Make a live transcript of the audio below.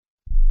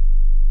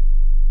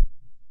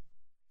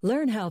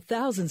Learn how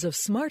thousands of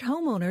smart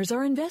homeowners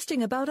are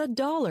investing about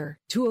 $1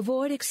 to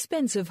avoid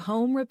expensive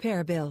home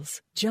repair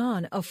bills.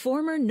 John, a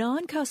former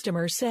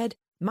non-customer, said,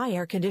 "My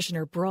air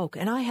conditioner broke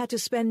and I had to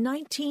spend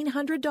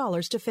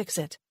 $1,900 to fix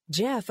it."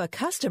 Jeff, a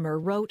customer,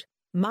 wrote,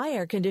 "My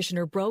air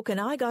conditioner broke and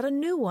I got a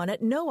new one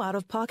at no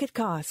out-of-pocket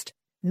cost."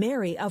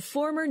 Mary, a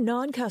former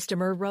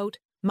non-customer, wrote,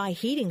 "My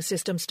heating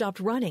system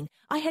stopped running.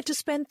 I had to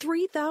spend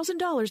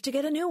 $3,000 to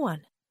get a new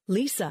one."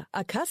 Lisa,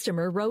 a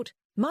customer, wrote,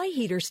 "My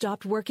heater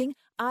stopped working.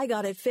 I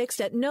got it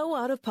fixed at no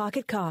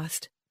out-of-pocket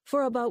cost."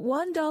 For about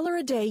 $1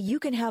 a day, you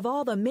can have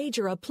all the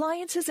major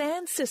appliances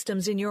and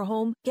systems in your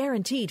home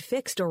guaranteed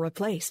fixed or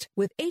replaced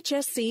with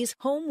HSC's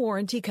home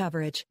warranty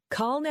coverage.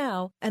 Call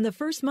now, and the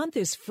first month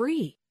is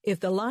free.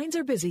 If the lines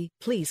are busy,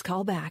 please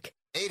call back.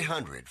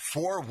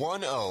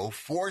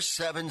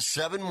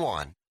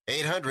 800-410-4771.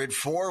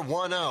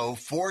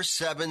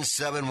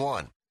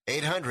 800-410-4771.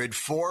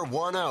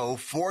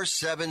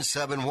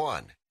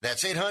 800-410-4771.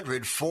 That's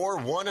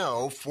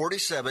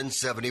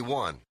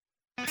 800-410-4771.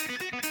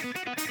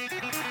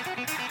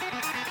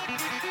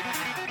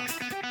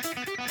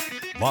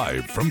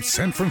 Live from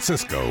San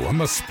Francisco on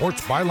the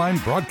Sports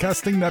Byline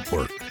Broadcasting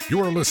Network,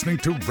 you are listening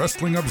to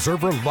Wrestling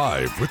Observer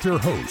Live with your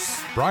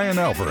hosts, Bryan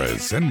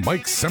Alvarez and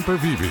Mike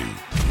Sempervive.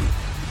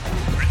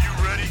 Are you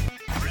ready?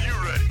 Are you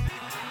ready?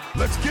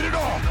 Let's get it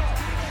on!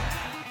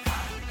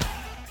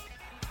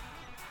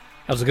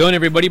 How's it going,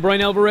 everybody?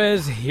 Bryan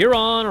Alvarez here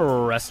on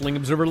Wrestling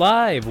Observer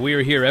Live. We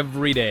are here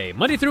every day,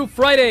 Monday through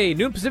Friday,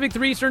 noon Pacific,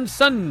 3 Eastern,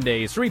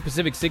 Sundays, 3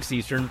 Pacific, 6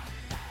 Eastern.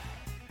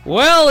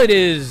 Well, it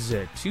is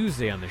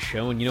Tuesday on the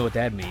show, and you know what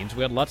that means.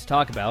 We had lots to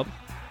talk about,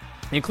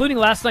 including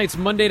last night's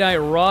Monday Night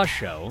Raw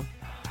show.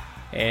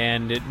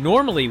 And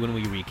normally when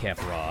we recap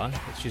Raw,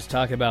 it's just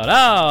talking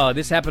about,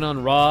 this happened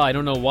on Raw, I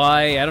don't know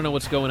why, I don't know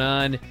what's going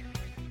on.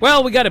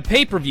 Well, we got a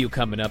pay-per-view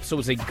coming up, so it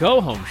was a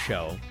go-home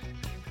show.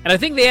 And I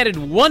think they added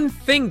one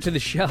thing to the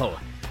show,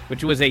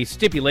 which was a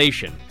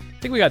stipulation. I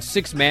think we got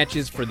 6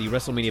 matches for the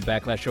WrestleMania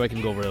Backlash show. I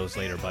can go over those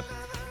later, but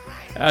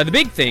the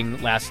big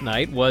thing last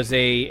night was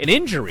an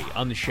injury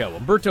on the show.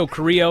 Humberto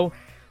Carrillo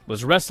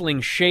was wrestling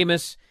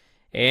Sheamus,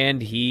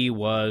 and he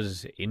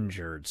was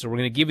injured. So we're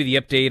going to give you the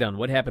update on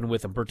what happened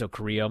with Humberto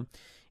Carrillo.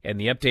 And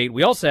the update,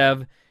 we also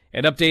have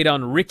an update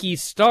on Ricky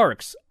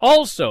Starks,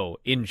 also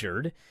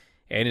injured,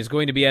 and is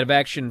going to be out of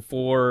action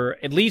for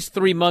at least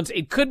 3 months.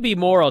 It could be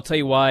more. I'll tell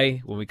you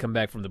why when we come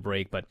back from the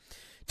break. But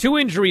 2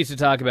 injuries to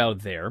talk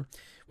about there.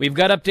 We've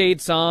got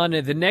updates on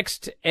the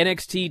next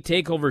NXT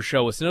TakeOver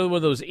show. It's another one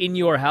of those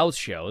in-your-house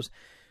shows.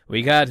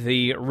 We got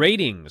the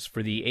ratings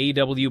for the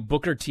AEW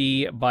Booker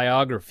T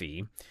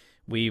biography.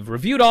 We've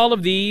reviewed all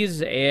of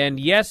these, and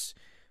yes,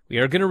 we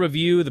are going to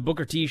review the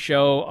Booker T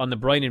show on the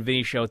Bryan and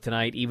Vinny show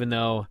tonight, even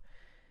though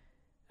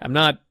I'm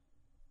not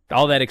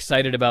all that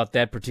excited about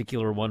that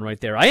particular one right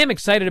there. I am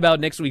excited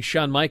about next week's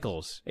Shawn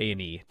Michaels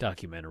A&E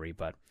documentary,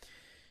 but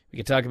we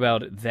can talk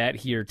about that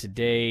here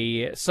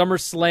today.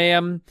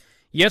 SummerSlam.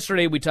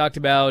 Yesterday we talked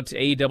about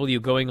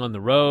AEW going on the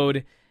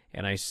road,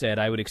 and I said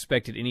I would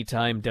expect it any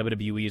time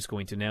WWE is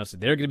going to announce that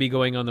they're going to be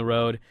going on the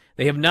road.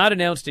 They have not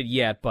announced it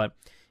yet, but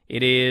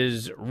it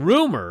is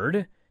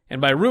rumored, and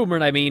by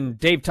rumored I mean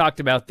Dave talked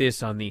about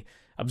this on the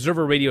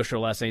Observer radio show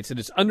last night. He said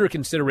it's under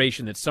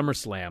consideration that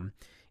SummerSlam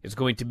is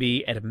going to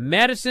be at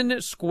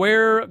Madison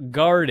Square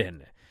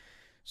Garden.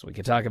 So we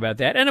can talk about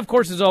that. And, of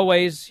course, as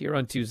always, here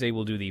on Tuesday,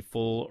 we'll do the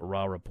full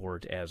Raw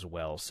report as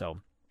well. So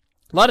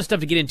a lot of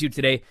stuff to get into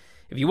today.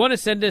 If you want to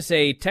send us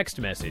a text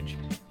message,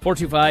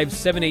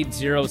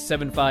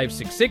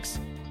 425-780-7566.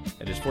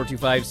 That is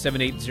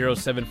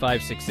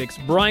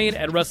 425-780-7566. Bryan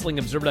at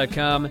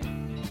WrestlingObserver.com.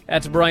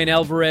 That's Bryan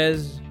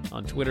Alvarez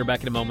on Twitter.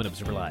 Back in a moment,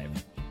 Observer Live.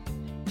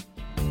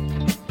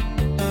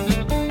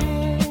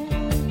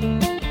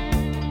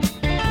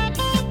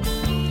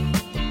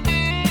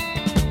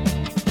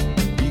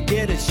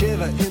 Get a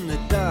shiver in the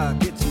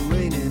dark, it's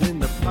raining in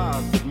the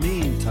park, but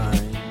meantime,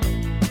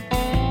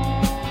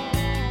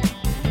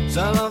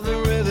 sound of the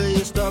river, you're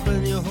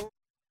stopping your home.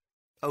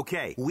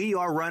 Okay, we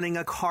are running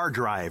a car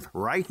drive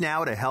right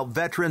now to help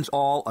veterans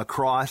all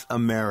across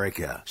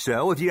America.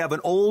 So if you have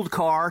an old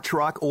car,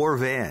 truck, or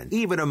van,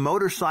 even a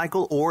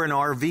motorcycle or an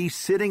RV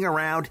sitting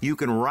around, you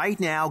can right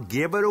now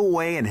give it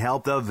away and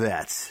help the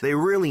vets. They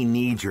really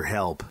need your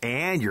help.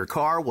 And your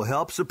car will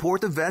help support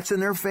the vets and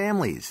their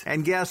families.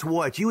 And guess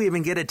what? You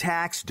even get a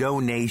tax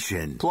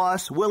donation.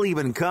 Plus, we'll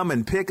even come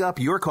and pick up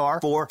your car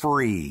for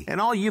free.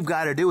 And all you've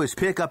got to do is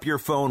pick up your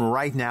phone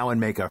right now and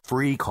make a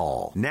free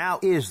call. Now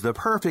is the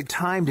perfect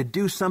time to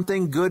do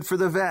something good for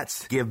the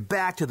vets. Give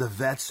back to the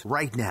vets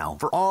right now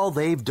for all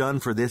they've done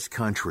for this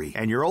country.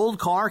 And your old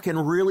car can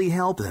really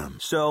help them.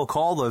 So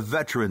call the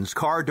Veterans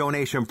Car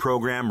Donation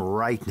Program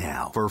right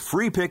now for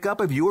free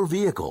pickup of your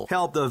vehicle.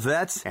 Help the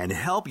vets and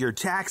help your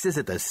taxes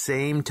at the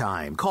same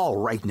time. Call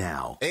right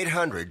now.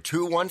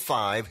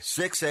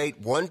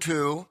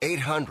 800-215-6812.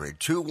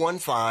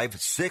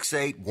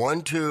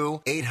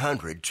 800-215-6812.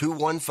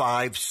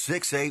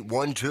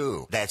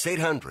 800-215-6812. That's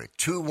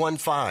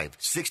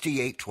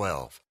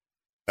 800-215-6812.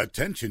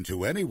 Attention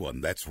to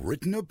anyone that's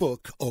written a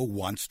book or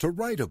wants to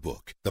write a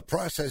book. The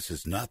process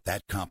is not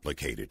that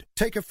complicated.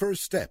 Take a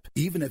first step.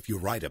 Even if you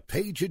write a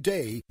page a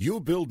day, you'll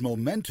build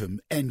momentum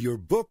and your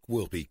book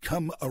will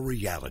become a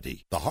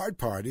reality. The hard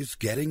part is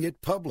getting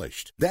it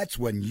published. That's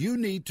when you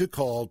need to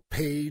call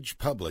Page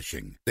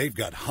Publishing. They've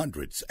got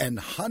hundreds and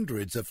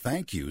hundreds of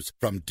thank yous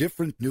from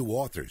different new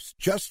authors,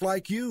 just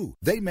like you.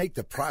 They make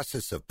the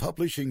process of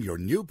publishing your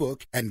new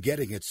book and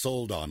getting it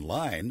sold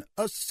online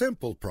a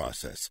simple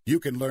process. You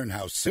can learn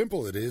how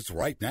simple it is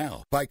right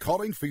now by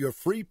calling for your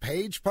free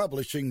Page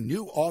Publishing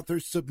New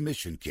Author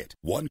Submission Kit.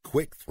 One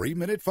quick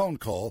 3-minute phone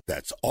call,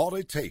 that's all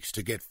it takes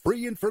to get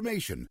free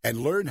information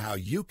and learn how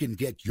you can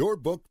get your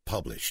book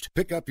published.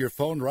 Pick up your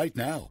phone right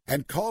now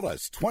and call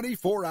us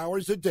 24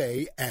 hours a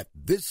day at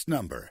this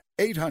number.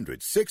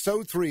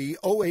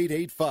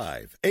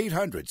 800-603-0885.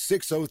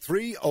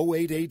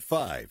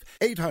 800-603-0885.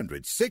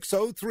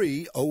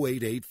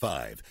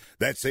 800-603-0885.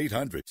 That's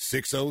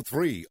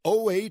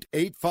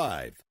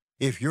 800-603-0885.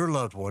 If your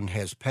loved one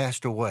has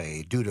passed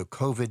away due to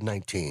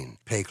COVID-19,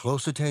 pay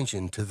close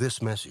attention to this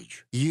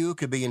message. You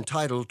could be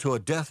entitled to a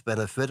death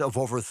benefit of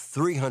over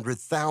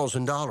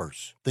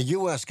 $300,000. The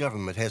U.S.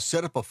 government has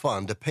set up a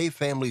fund to pay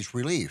families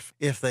relief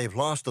if they've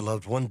lost a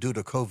loved one due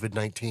to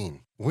COVID-19.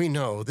 We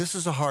know this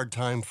is a hard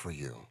time for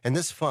you, and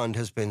this fund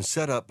has been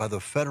set up by the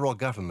federal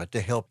government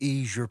to help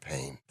ease your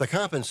pain. The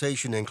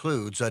compensation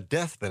includes a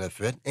death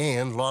benefit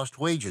and lost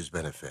wages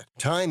benefit.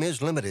 Time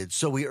is limited,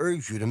 so we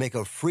urge you to make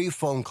a free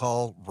phone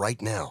call right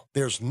now.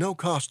 There's no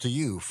cost to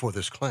you for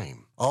this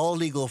claim. All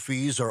legal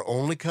fees are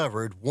only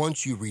covered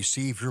once you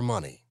receive your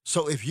money.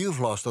 So if you've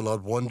lost a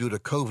loved one due to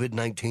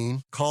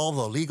COVID-19, call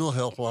the legal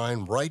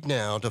helpline right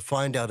now to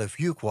find out if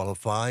you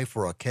qualify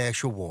for a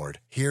cash award.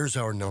 Here's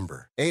our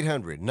number: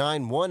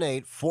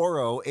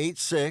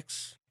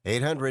 800-918-4086.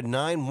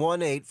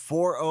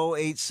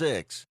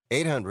 800-918-4086.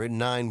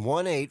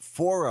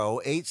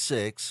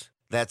 800-918-4086.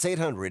 That's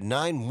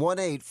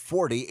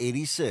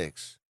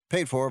 800-918-4086.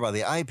 Paid for by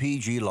the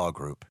IPG Law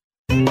Group.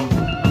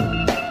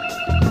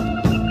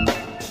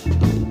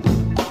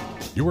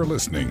 You are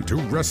listening to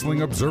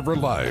Wrestling Observer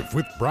Live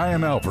with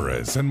Bryan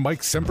Alvarez and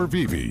Mike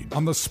Sempervive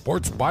on the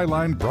Sports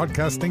Byline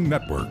Broadcasting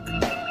Network.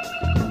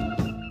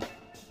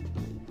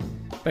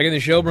 Back in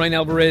the show, Bryan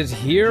Alvarez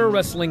here,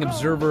 Wrestling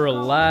Observer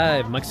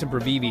Live. Mike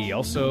Sempervive,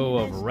 also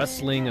of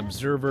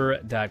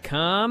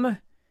WrestlingObserver.com.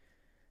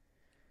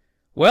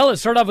 Well, let's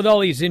start off with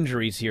all these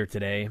injuries here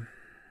today.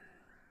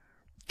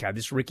 God,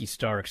 this Ricky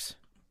Starks.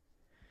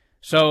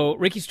 So,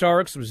 Ricky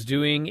Starks was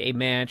doing a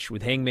match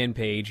with Hangman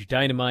Page,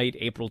 Dynamite,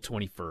 April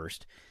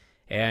 21st.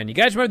 And you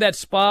guys remember that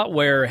spot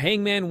where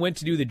Hangman went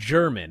to do the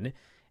German,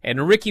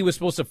 and Ricky was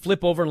supposed to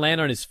flip over and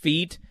land on his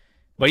feet,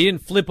 but he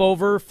didn't flip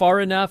over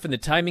far enough, and the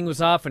timing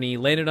was off, and he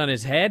landed on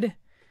his head?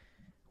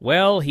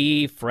 Well,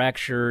 he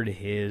fractured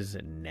his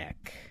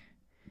neck.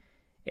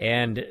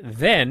 And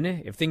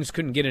then, if things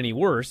couldn't get any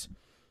worse,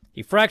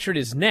 he fractured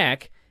his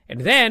neck,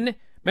 and then,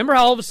 remember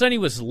how all of a sudden he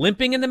was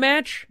limping in the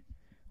match?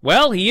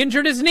 Well, he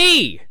injured his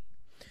knee.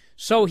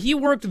 So he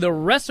worked the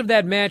rest of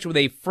that match with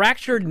a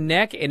fractured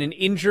neck and an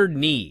injured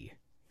knee.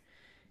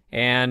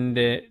 And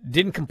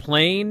didn't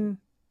complain,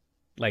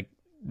 like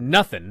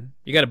nothing.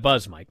 You got a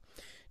buzz, Mike.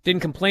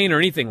 Didn't complain or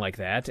anything like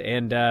that.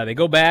 And they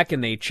go back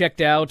and they checked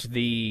out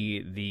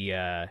the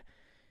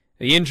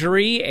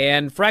injury,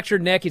 and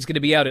fractured neck, he's going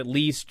to be out at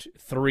least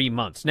 3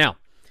 months. Now,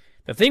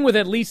 the thing with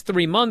at least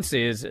 3 months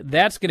is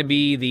that's going to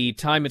be the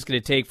time it's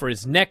going to take for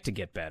his neck to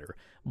get better.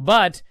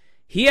 But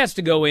he has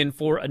to go in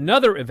for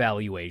another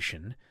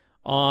evaluation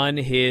on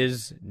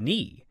his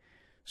knee.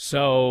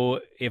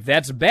 So if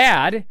that's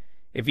bad,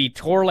 if he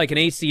tore like an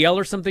ACL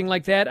or something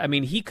like that, I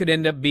mean, he could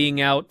end up being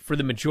out for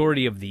the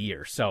majority of the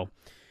year. So,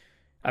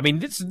 I mean,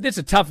 this is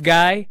a tough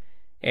guy.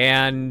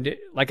 And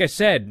like I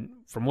said,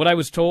 from what I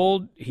was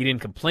told, he didn't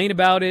complain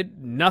about it,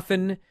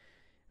 nothing.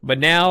 But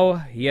now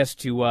he has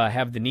to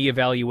have the knee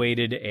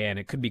evaluated, and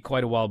it could be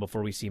quite a while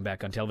before we see him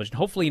back on television.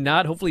 Hopefully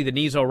not. Hopefully the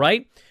knee's all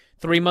right.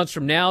 3 months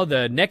from now,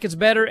 the neck is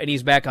better, and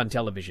he's back on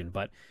television.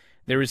 But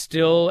there is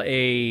still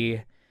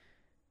a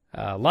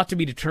lot to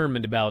be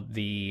determined about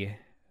the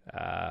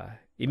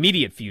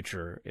immediate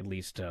future, at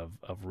least, of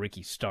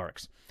Ricky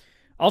Starks.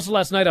 Also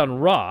last night on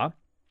Raw,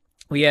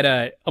 we had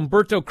a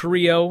Humberto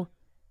Carrillo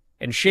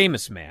and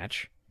Sheamus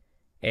match.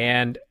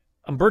 And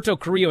Humberto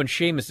Carrillo and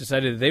Sheamus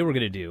decided that they were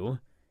going to do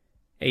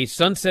a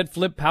sunset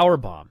flip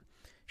powerbomb.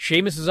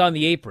 Sheamus is on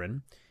the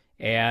apron,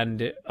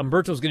 and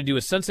Humberto's going to do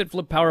a sunset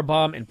flip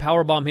powerbomb and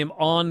powerbomb him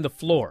on the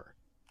floor.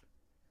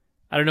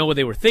 I don't know what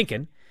they were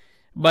thinking,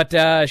 but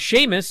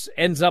Sheamus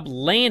ends up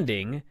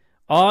landing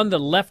on the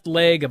left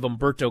leg of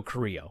Humberto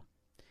Carrillo.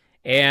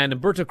 And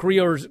Humberto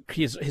Carrillo,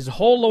 his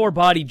whole lower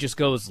body just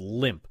goes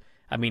limp.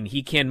 I mean,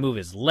 he can't move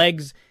his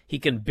legs. He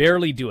can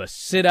barely do a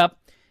sit-up.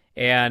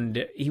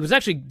 And he was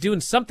actually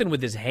doing something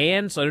with his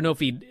hand, so I don't know if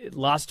he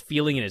lost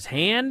feeling in his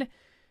hand.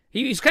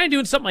 He's kind of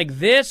doing something like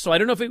this, so I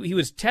don't know if he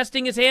was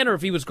testing his hand or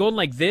if he was going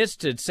like this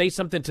to say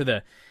something to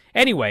the...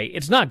 Anyway,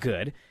 it's not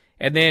good.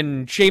 And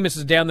then Sheamus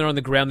is down there on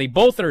the ground. They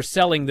both are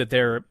selling that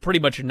they're pretty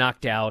much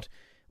knocked out,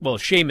 Well,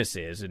 Sheamus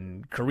is,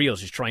 and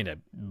Carrillo's just trying to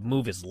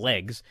move his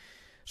legs.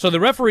 So the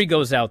referee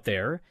goes out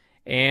there,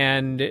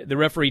 and the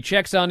referee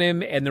checks on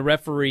him, and the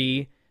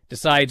referee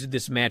decides that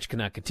this match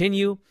cannot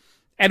continue,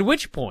 at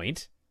which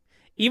point,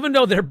 even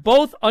though they're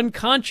both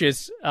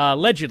unconscious,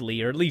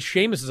 allegedly, or at least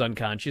Sheamus is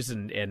unconscious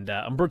and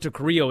Humberto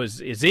Carrillo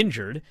is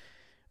injured,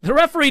 the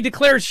referee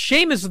declares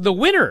Sheamus the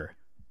winner.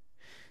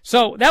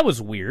 So that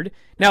was weird.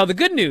 Now, the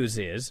good news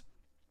is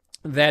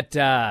that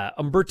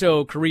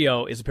Humberto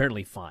Carrillo is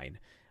apparently fine.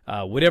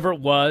 Whatever it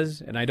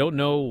was, and I don't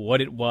know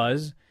what it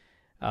was,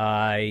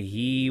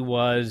 he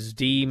was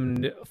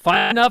deemed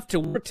fine enough to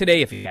work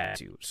today if he had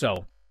to.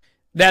 So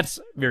that's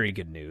very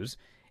good news.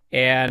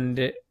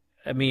 And,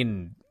 I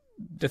mean,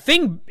 the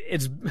thing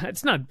is,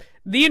 it's not,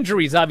 the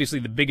injury is obviously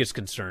the biggest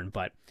concern,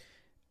 but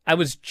I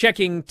was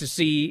checking to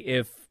see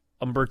if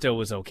Humberto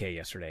was okay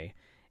yesterday,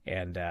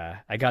 and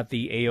I got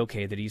the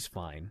A-OK that he's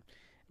fine.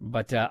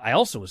 But I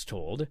also was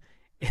told,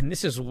 and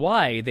this is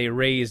why they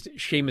raised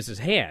Sheamus's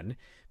hand,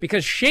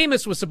 because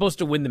Sheamus was supposed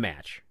to win the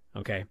match,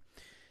 okay?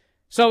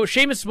 So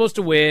Sheamus is supposed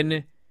to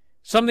win,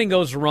 something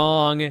goes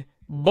wrong,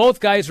 both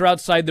guys are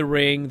outside the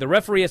ring, the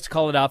referee has to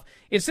call it off.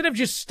 Instead of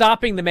just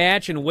stopping the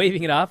match and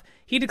waving it off,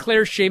 he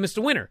declares Sheamus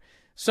the winner.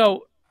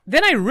 So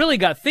then I really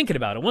got thinking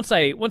about it. Once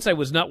I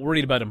was not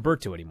worried about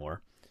Humberto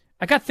anymore,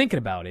 I got thinking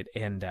about it,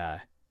 and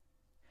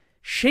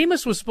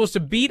Sheamus was supposed to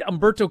beat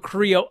Humberto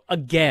Carrillo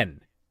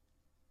again.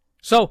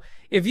 So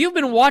if you've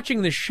been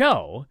watching the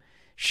show,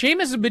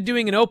 Sheamus has been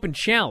doing an open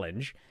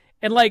challenge,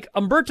 and like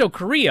Humberto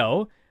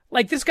Carrillo,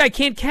 like this guy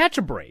can't catch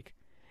a break.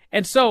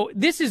 And so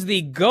this is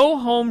the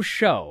go-home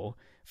show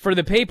for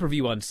the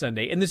pay-per-view on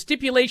Sunday, and the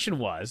stipulation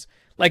was,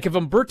 like if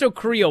Humberto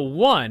Carrillo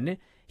won,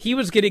 he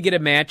was going to get a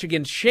match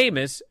against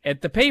Sheamus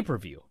at the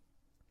pay-per-view.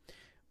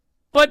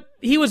 But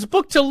he was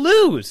booked to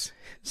lose.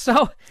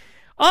 So,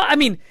 I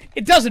mean,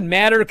 it doesn't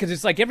matter because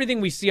it's like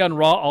everything we see on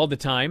Raw all the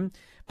time.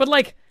 But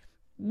like,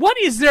 what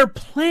is their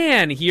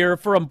plan here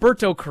for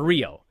Humberto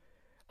Carrillo?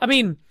 I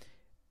mean,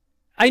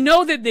 I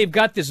know that they've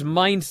got this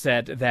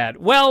mindset that,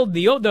 well,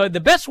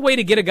 the best way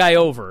to get a guy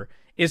over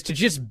is to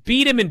just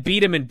beat him and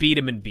beat him and beat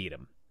him and beat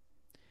him.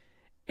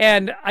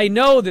 And I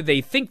know that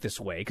they think this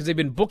way because they've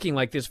been booking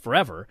like this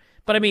forever.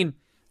 But I mean,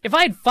 if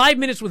I had 5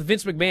 minutes with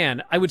Vince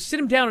McMahon, I would sit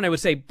him down and I would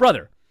say,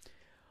 brother,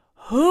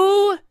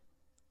 who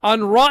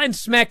on Raw and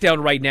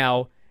SmackDown right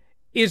now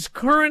is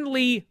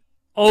currently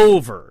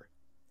over?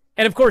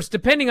 And of course,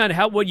 depending on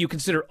what you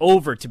consider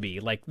over to be,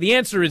 like the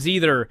answer is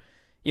either,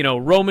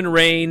 Roman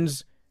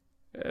Reigns,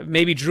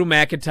 maybe Drew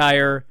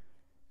McIntyre,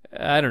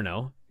 I don't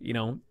know,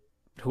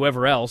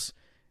 whoever else.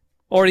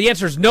 Or the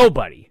answer is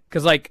nobody.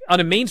 Because, like, on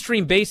a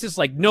mainstream basis,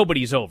 like,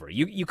 nobody's over.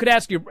 You could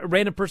ask a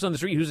random person on the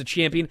street who's a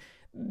champion,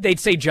 they'd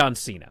say John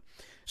Cena.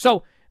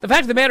 So, the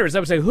fact of the matter is, I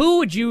would say, who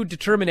would you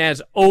determine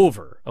as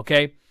over,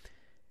 okay?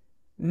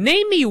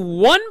 Name me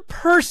one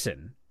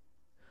person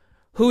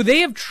who they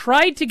have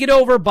tried to get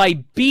over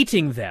by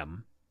beating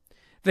them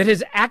that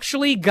has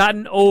actually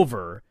gotten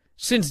over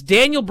since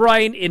Daniel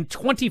Bryan in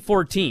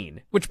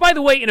 2014, which, by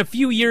the way, in a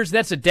few years,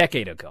 that's a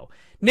decade ago.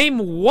 Name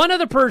one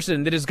other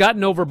person that has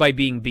gotten over by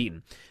being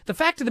beaten. The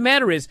fact of the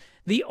matter is,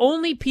 the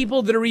only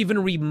people that are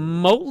even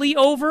remotely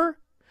over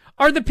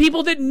are the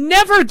people that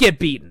never get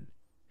beaten.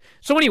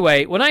 So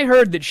anyway, when I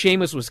heard that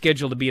Sheamus was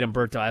scheduled to beat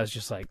Humberto, I was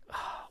just like,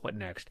 oh, what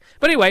next?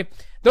 But anyway,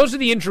 those are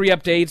the injury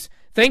updates.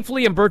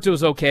 Thankfully,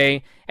 Humberto's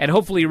okay, and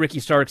hopefully Ricky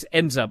Starks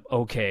ends up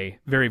okay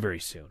very, very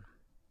soon.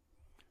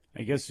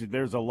 I guess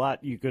there's a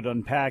lot you could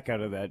unpack out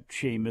of that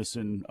Sheamus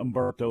and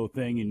Humberto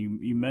thing, and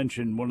you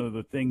mentioned one of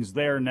the things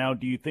there. Now,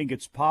 do you think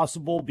it's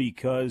possible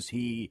because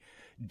he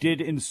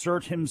did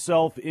insert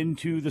himself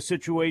into the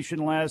situation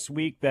last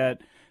week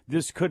that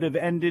this could have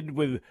ended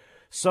with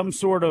some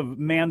sort of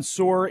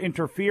Mansoor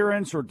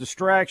interference or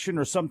distraction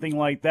or something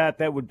like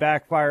that would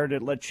backfire to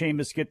let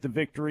Sheamus get the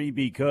victory?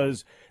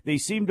 Because they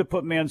seem to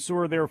put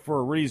Mansoor there for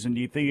a reason.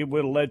 Do you think it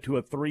would have led to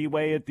a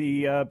three-way at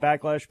the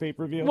Backlash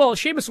pay-per-view? Well,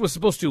 Sheamus was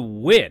supposed to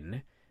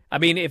win. I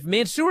mean, if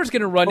Mansoor's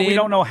going to run in... we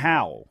don't know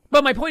how.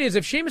 But my point is,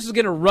 if Sheamus is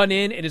going to run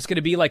in and it's going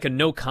to be like a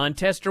no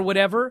contest or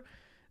whatever,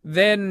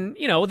 then,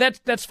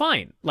 that's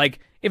fine. Like,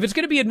 if it's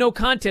going to be a no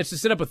contest to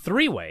set up a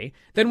three-way,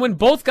 then when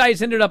both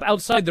guys ended up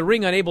outside the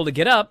ring unable to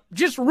get up,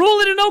 just rule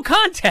it a no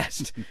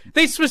contest.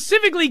 They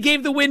specifically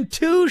gave the win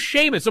to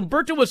Sheamus.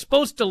 Humberto was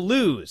supposed to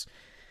lose.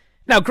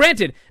 Now,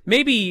 granted,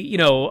 maybe,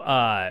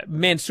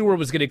 Mansoor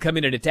was going to come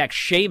in and attack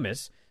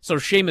Sheamus, so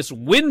Sheamus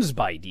wins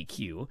by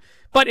DQ.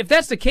 But if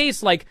that's the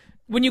case, like,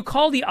 when you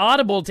call the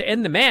audible to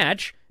end the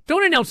match,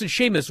 don't announce that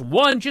Sheamus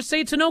won, just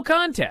say it's a no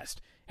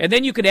contest. And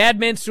then you could add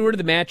Mansoor to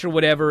the match or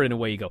whatever, and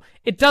away you go.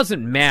 It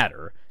doesn't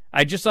matter.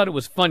 I just thought it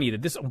was funny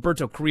that this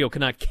Humberto Carrillo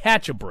cannot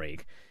catch a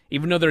break,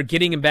 even though they're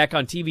getting him back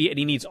on TV, and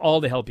he needs all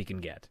the help he can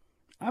get.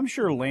 I'm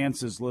sure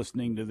Lance is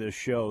listening to this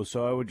show,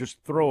 so I would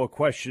just throw a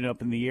question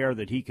up in the air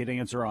that he could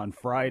answer on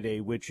Friday,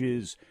 which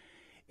is,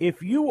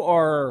 if you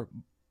are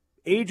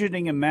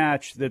agenting a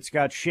match that's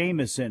got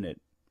Sheamus in it,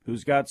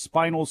 who's got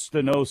spinal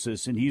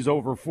stenosis, and he's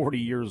over 40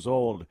 years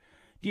old,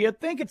 Do you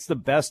think it's the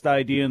best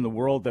idea in the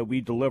world that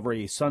we deliver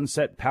a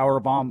sunset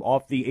powerbomb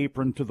off the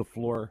apron to the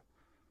floor?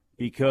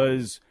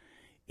 Because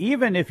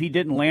even if he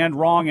didn't land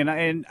wrong,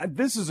 and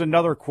this is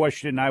another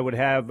question I would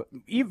have,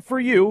 even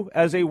for you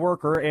as a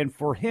worker and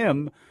for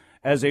him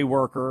as a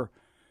worker,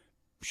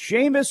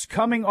 Sheamus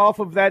coming off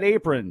of that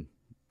apron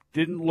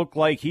didn't look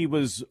like he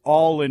was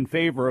all in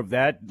favor of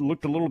that.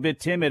 Looked a little bit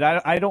timid.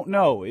 I don't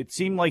know. It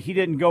seemed like he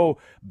didn't go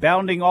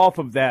bounding off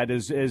of that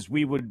as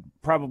we would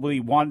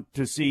probably want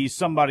to see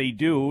somebody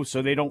do,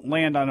 so they don't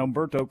land on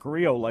Humberto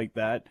Carrillo like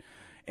that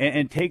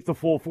and take the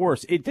full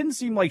force. It didn't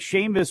seem like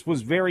Sheamus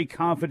was very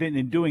confident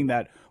in doing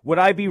that. Would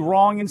I be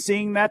wrong in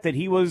seeing that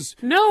he was?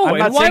 No, I'm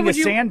not why saying would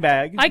a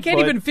sandbag. I can't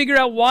even figure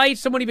out why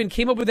someone even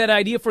came up with that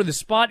idea for the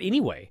spot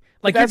anyway.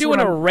 Like, you're doing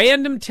a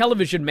random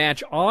television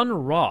match on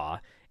Raw,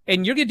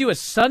 and you're going to do a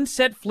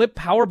sunset flip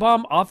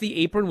powerbomb off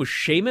the apron with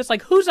Sheamus?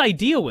 Like, whose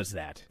idea was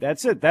that?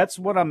 That's it. That's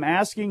what I'm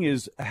asking,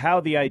 is how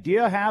the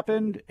idea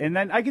happened. And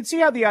then I can see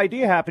how the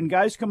idea happened.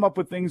 Guys come up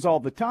with things all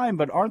the time,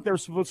 but aren't there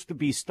supposed to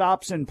be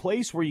stops in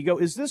place where you go,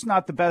 is this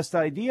not the best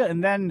idea?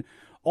 And then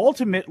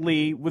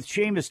ultimately, with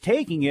Sheamus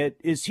taking it,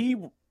 is he,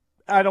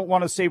 I don't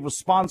want to say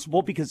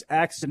responsible, because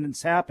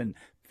accidents happen.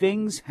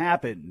 Things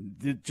happen.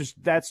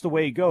 That's the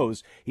way it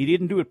goes. He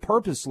didn't do it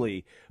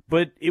purposely,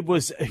 but it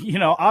was,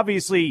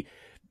 obviously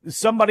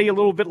somebody a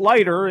little bit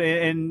lighter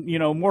and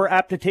more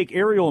apt to take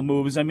aerial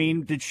moves. I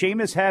mean, did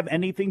Sheamus have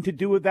anything to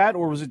do with that,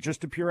 or was it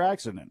just a pure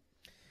accident?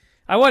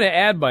 I want to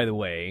add, by the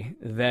way,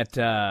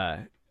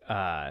 that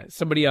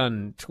somebody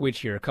on Twitch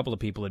here, a couple of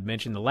people had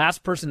mentioned the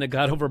last person that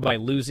got over by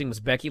losing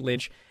was Becky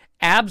Lynch.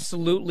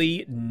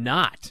 Absolutely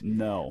not.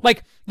 No.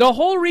 Like, the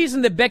whole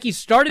reason that Becky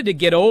started to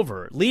get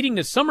over leading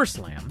to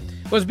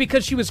SummerSlam was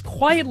because she was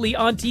quietly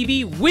on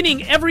TV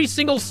winning every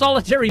single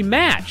solitary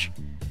match.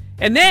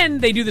 And then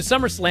they do the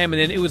SummerSlam, and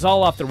then it was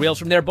all off the rails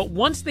from there. But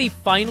once they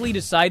finally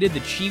decided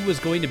that she was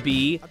going to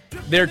be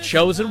their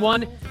chosen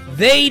one,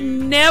 they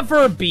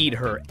never beat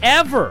her,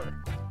 ever.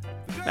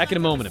 Back in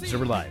a moment,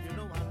 Observer Live.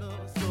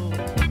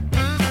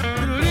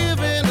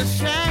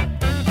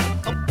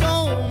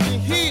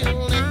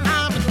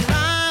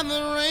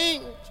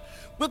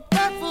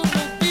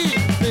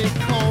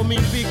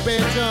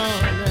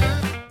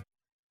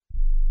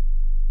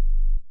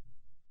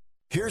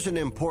 Here's an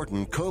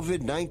important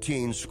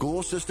COVID-19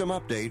 school system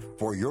update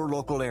for your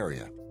local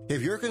area.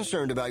 If you're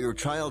concerned about your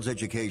child's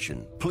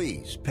education,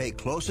 please pay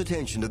close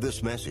attention to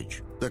this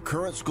message. The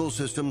current school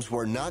systems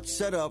were not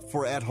set up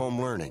for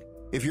at-home learning.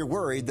 If you're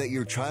worried that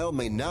your child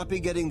may not be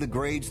getting the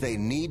grades they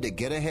need to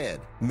get ahead,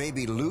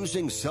 maybe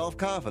losing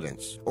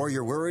self-confidence, or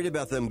you're worried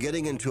about them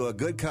getting into a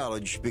good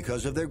college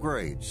because of their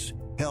grades,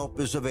 help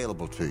is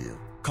available to you.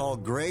 Call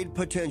Grade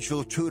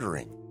Potential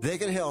Tutoring. They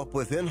can help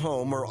with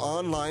in-home or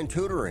online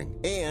tutoring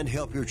and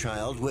help your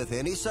child with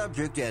any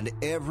subject and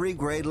every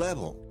grade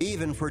level,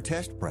 even for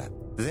test prep.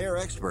 They're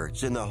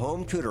experts in the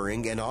home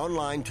tutoring and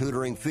online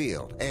tutoring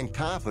field and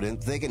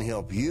confident they can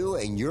help you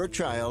and your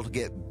child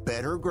get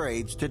better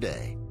grades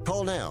today.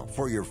 Call now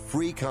for your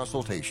free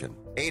consultation.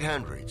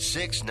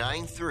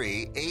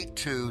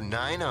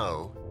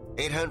 800-693-8290.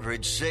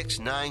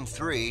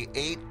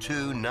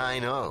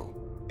 800-693-8290.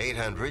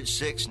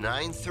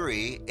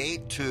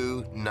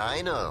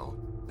 800-693-8290.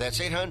 That's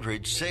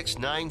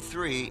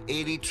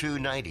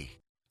 800-693-8290.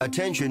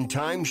 Attention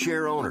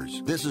timeshare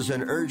owners. This is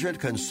an urgent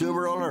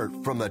consumer alert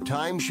from the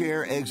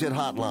Timeshare Exit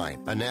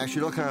Hotline, a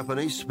national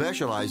company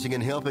specializing in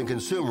helping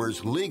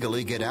consumers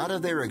legally get out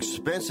of their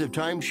expensive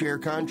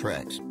timeshare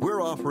contracts.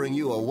 We're offering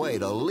you a way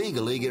to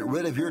legally get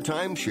rid of your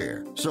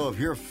timeshare. So if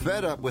you're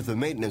fed up with the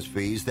maintenance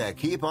fees that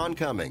keep on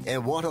coming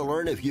and want to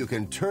learn if you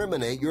can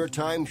terminate your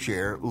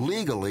timeshare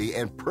legally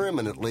and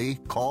permanently,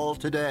 call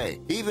today.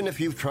 Even if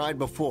you've tried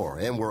before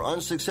and were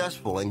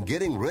unsuccessful in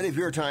getting rid of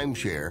your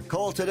timeshare,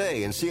 call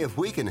today and see if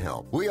we can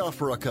help. We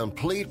offer a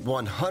complete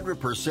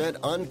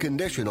 100%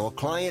 unconditional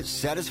client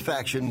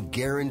satisfaction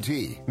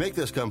guarantee. Make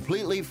this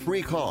completely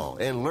free call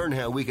and learn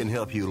how we can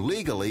help you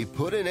legally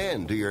put an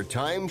end to your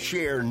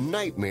timeshare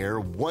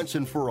nightmare once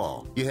and for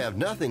all. You have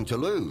nothing to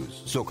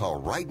lose, so call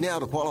right now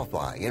to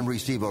qualify and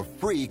receive a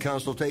free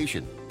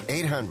consultation.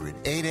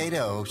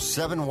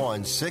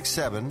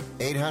 800-880-7167.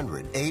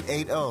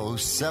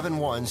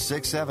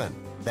 800-880-7167.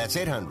 That's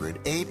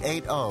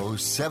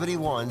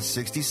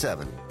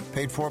 800-880-7167.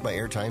 Paid for by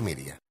Airtime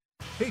Media.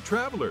 Hey,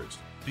 travelers,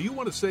 do you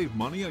want to save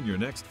money on your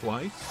next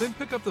flight? Then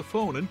pick up the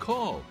phone and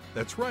call.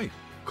 That's right,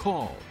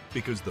 call,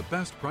 because the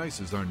best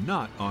prices are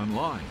not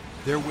online.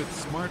 They're with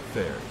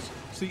SmartFares.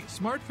 See,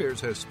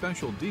 SmartFares has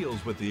special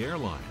deals with the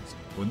airlines.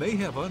 When they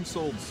have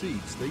unsold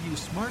seats, they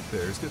use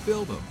SmartFares to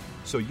fill them.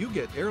 So you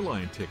get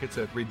airline tickets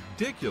at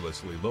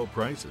ridiculously low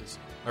prices.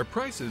 Our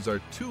prices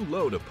are too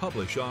low to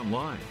publish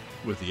online.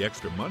 With the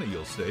extra money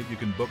you'll save, you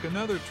can book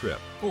another trip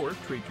or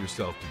treat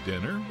yourself to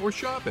dinner or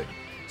shopping.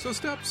 So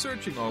stop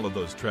searching all of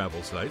those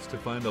travel sites to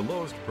find the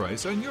lowest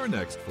price on your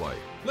next flight.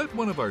 Let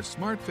one of our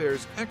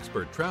SmartFares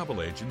expert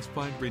travel agents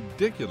find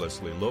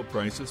ridiculously low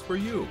prices for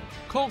you.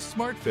 Call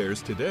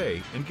SmartFares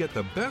today and get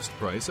the best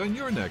price on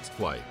your next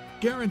flight.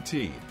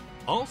 Guaranteed.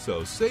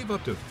 Also, save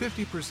up to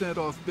 50%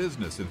 off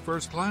business and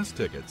first-class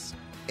tickets.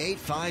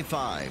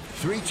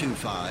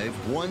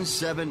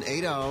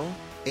 855-325-1780.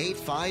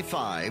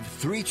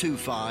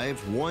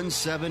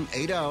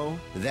 855-325-1780.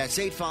 That's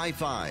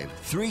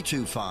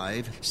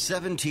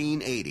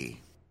 855-325-1780.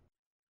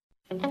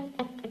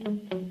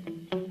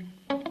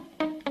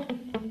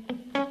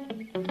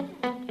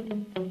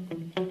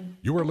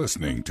 You are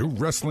listening to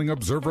Wrestling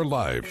Observer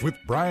Live with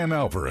Bryan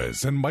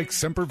Alvarez and Mike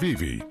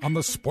Sempervive on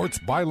the Sports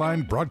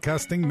Byline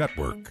Broadcasting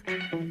Network.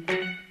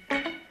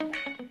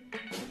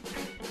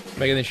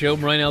 Back in the show,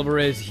 Bryan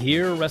Alvarez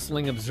here,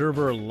 Wrestling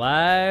Observer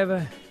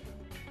Live.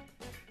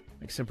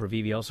 Mike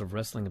Sempervive, also of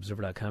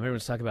WrestlingObserver.com.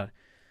 Everyone's talking about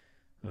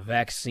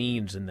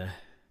vaccines in the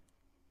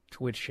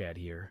Twitch chat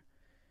here.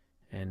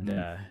 And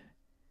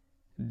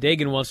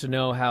Dagan wants to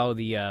know how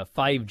the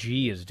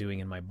 5G is doing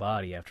in my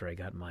body after I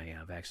got my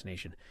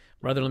vaccination.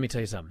 Brother, let me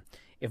tell you something.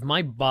 If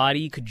my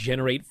body could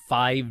generate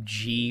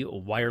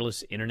 5G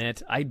wireless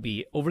internet, I'd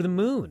be over the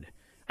moon.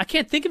 I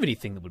can't think of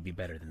anything that would be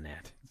better than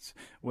that.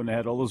 When I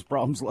had all those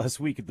problems last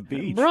week at the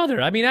beach.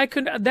 Brother, I mean,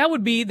 that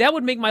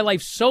would make my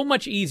life so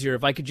much easier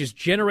if I could just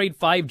generate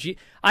 5G.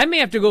 I may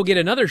have to go get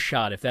another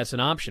shot if that's an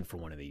option for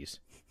one of these.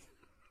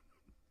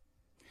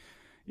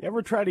 You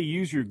ever try to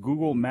use your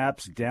Google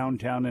Maps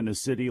downtown in a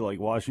city like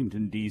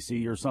Washington,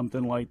 D.C. or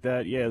something like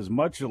that? Yeah, as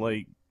much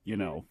like,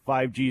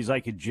 5G as I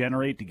could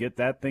generate to get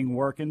that thing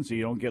working so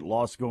you don't get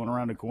lost going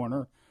around a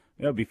corner,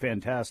 that would be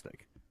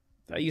fantastic.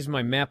 I use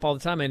my map all the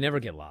time. I never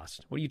get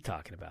lost. What are you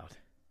talking about?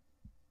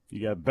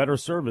 You got better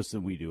service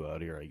than we do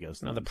out here, I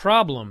guess. Now, the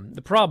problem,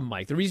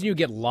 Mike, the reason you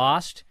get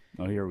lost...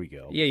 Oh, here we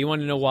go. Yeah, you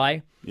want to know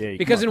why? Yeah,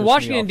 because in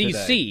Washington,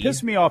 D.C.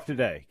 Piss me off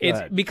today.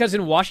 Because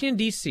in Washington,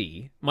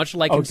 D.C., much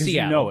like in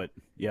Seattle. You know it,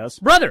 yes.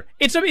 Brother,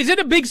 is it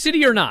a big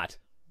city or not?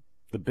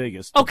 The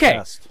biggest. The okay,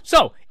 best.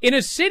 So in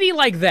a city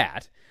like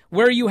that,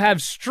 where you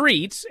have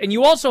streets, and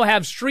you also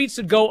have streets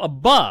that go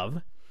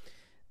above,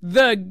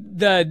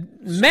 the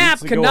map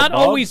cannot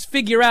always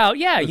figure out.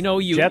 Yeah, you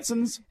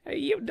Jetsons.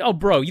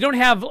 Bro, you don't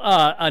have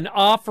an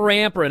off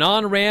ramp or an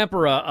on ramp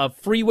or a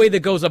freeway that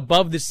goes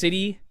above the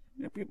city.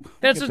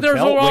 There's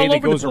all over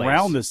that goes the place.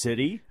 Around the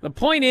city. The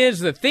point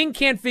is, the thing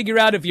can't figure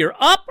out if you're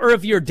up or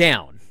if you're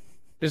down.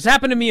 This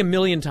happened to me a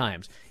million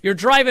times. You're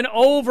driving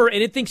over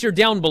and it thinks you're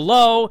down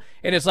below,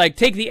 and it's like,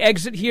 take the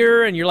exit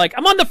here, and you're like,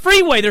 I'm on the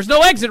freeway. There's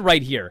no exit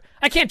right here.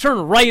 I can't turn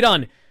right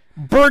on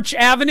Birch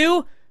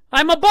Avenue.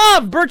 I'm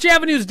above. Birch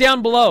Avenue's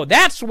down below.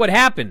 That's what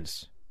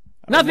happens.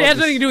 Nothing has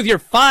nothing to do with your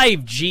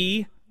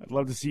 5G. I'd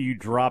love to see you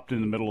dropped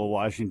in the middle of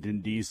Washington,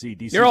 D.C.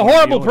 You're a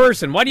horrible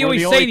person. Why do you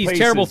always say these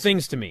terrible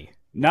things to me?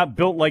 Not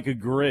built like a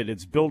grid.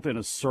 It's built in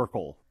a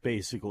circle,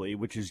 basically,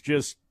 which is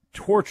just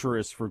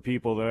torturous for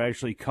people that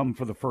actually come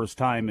for the first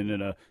time, and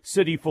in a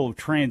city full of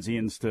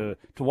transients to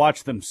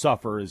watch them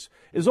suffer is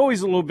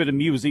always a little bit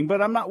amusing,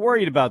 but I'm not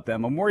worried about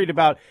them. I'm worried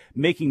about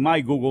making my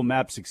Google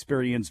Maps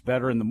experience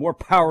better, and the more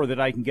power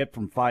that I can get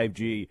from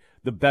 5G,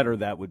 the better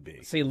that would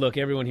be. See, look,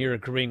 everyone here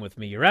agreeing with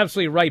me. You're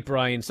absolutely right,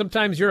 Bryan.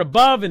 Sometimes you're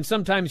above and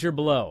sometimes you're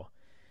below.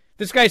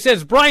 This guy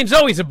says Bryan's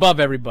always above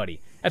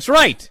everybody. That's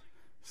right.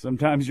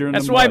 Sometimes you're in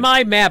That's the why mud.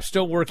 my maps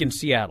don't work in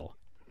Seattle.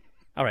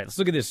 All right, let's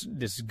look at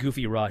this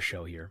goofy Raw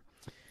show here.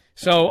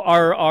 So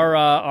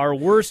our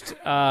worst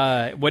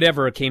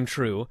whatever came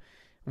true.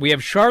 We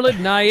have Charlotte,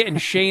 Nia, and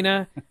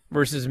Shayna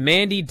versus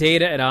Mandy,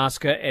 Data, and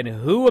Asuka. And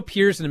who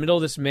appears in the middle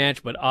of this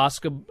match but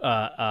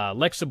Asuka,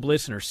 Alexa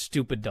Bliss and her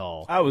stupid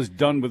doll? I was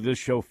done with this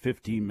show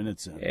 15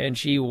 minutes in. And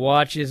she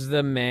watches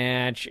the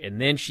match, and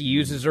then she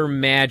uses her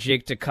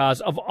magic to cause,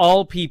 of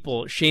all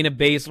people, Shayna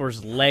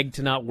Baszler's leg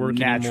to not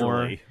work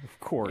anymore. Of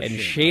course. And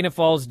Shayna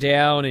falls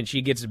down, and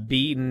she gets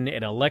beaten,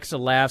 and Alexa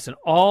laughs, and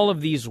all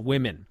of these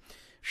women,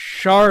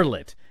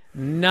 Charlotte,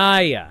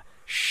 Nia,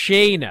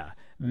 Shayna,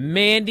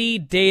 Mandy,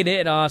 Data,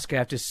 and Asuka,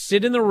 have to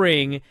sit in the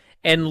ring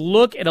and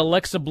look at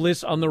Alexa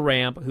Bliss on the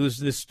ramp, who's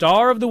the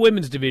star of the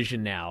women's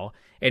division now,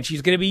 and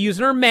she's going to be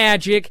using her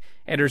magic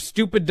and her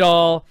stupid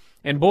doll.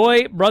 And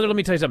boy, brother, let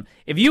me tell you something.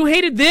 If you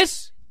hated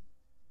this,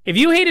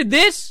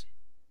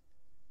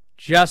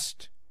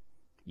 just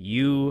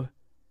you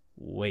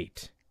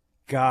wait.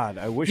 God,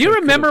 I wish. Do you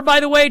remember, by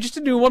the way, just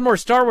to do one more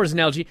Star Wars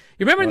analogy,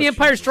 you remember in The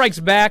Empire Strikes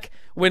Back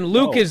when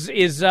Luke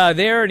is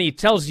there and he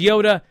tells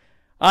Yoda,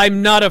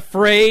 I'm not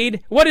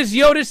afraid? What does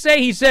Yoda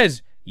say? He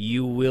says,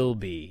 you will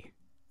be.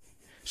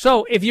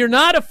 So if you're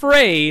not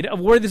afraid of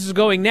where this is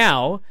going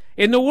now,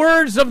 in the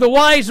words of the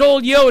wise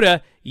old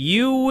Yoda,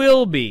 you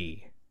will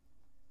be.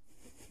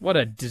 What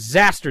a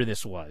disaster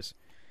this was.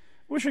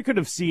 Wish I could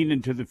have seen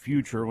into the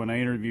future when I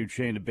interviewed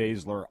Shayna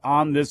Baszler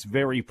on this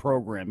very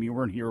program. You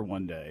weren't here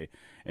one day,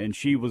 and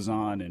she was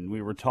on, and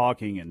we were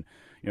talking and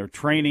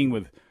training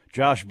with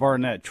Josh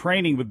Barnett,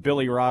 training with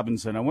Billy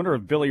Robinson. I wonder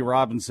if Billy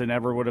Robinson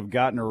ever would have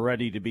gotten her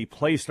ready to be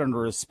placed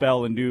under a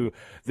spell and do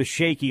the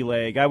shaky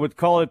leg. I would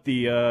call it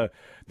the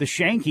the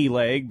Shanky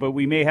leg, but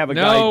we may have a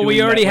guy No, doing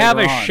we already that have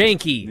a later on.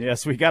 Shanky.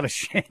 Yes, we got a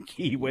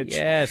Shanky, which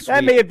Yes,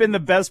 that may have been the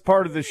best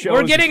part of the show.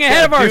 We're getting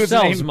ahead of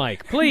ourselves,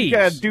 Mike. Please.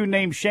 Yeah, dude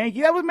named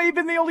Shanky. That may have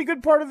been the only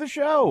good part of the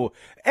show.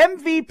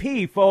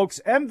 MVP, folks.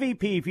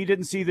 MVP, if you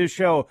didn't see this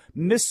show,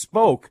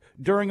 misspoke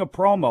during a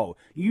promo.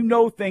 You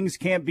know things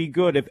can't be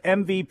good if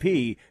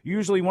MVP,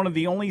 usually one of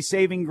the only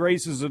saving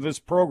graces of this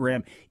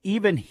program,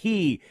 even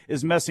he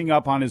is messing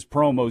up on his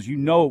promos. You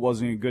know it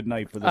wasn't a good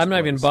night for this I'm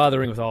not place. even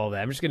bothering with all of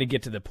that. I'm just going to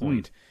get to the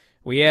point.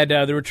 We had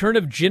the return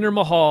of Jinder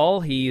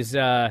Mahal. He's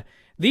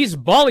these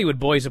Bollywood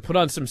boys have put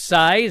on some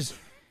size.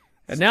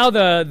 And now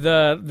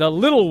the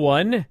little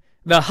one,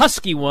 the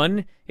husky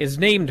one, is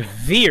named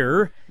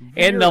Veer.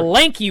 And the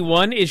lanky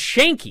one is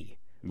Shanky.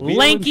 Veer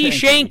Lanky and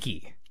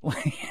Shanky.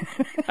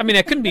 I mean,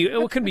 it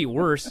couldn't be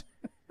worse.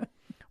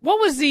 What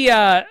was the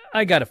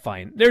I got to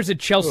find. There's a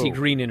Chelsea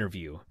Green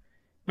interview.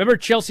 Remember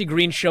Chelsea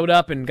Green showed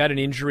up and got an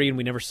injury and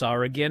we never saw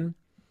her again?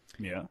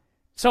 Yeah.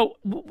 So,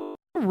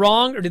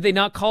 wrong, or did they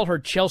not call her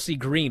Chelsea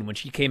Green when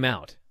she came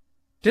out?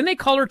 Didn't they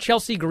call her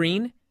Chelsea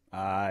Green?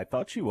 I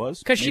thought she was.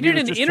 Because she did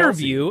an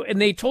interview, Chelsea.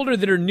 and they told her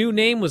that her new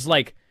name was,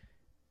 like,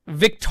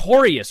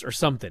 Victorious or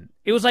something.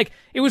 It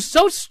was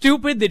so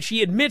stupid that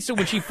she admits that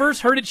when she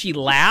first heard it, she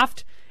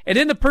laughed, and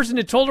then the person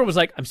that told her was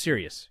like, I'm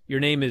serious, your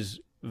name is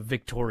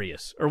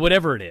Victorious, or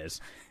whatever it is.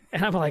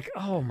 And I'm like,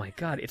 oh, my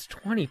God, it's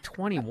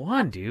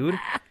 2021, dude.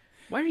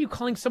 Why are you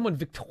calling someone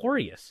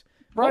Victorious?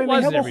 Brian,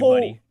 what was it,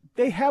 everybody?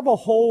 They have a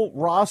whole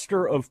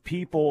roster of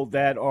people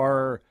that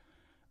are,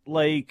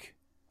 like,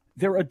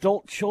 they're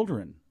adult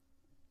children.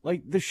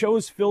 Like, the show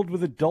is filled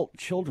with adult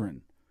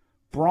children.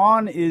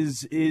 Braun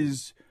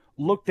is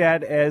looked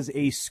at as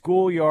a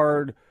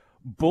schoolyard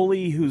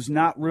bully who's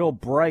not real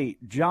bright.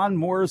 John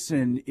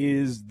Morrison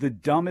is the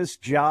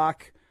dumbest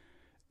jock,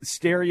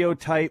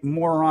 stereotype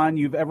moron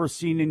you've ever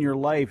seen in your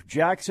life.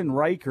 Jackson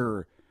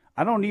Riker,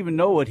 I don't even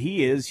know what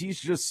he is. He's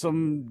just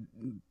some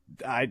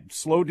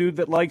slow dude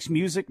that likes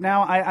music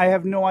now. I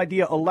have no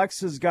idea.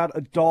 Alexa's got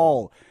a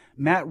doll.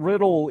 Matt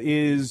Riddle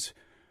is,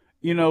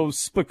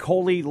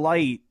 Spicoli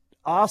light.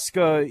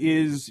 Asuka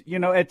is,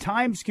 at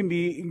times can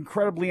be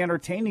incredibly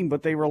entertaining,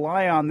 but they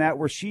rely on that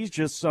where she's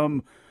just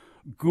some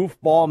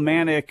goofball,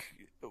 manic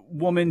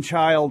woman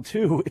child,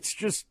 too. It's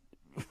just,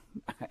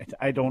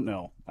 I don't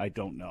know. I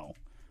got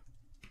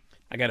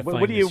to find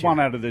this. What do you want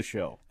out of this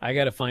show? I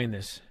got to find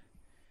this.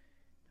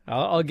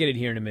 I'll get it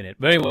here in a minute.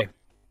 But anyway,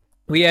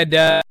 we had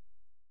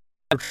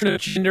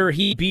Jinder.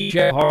 He beat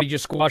Jeff Hardy,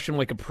 just squashed him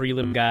like a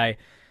prelim guy.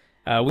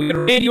 We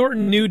got Randy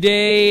Orton, New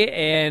Day,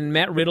 and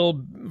Matt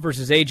Riddle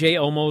versus AJ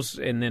Omos,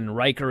 and then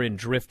Riker and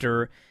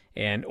Drifter.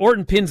 And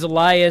Orton pins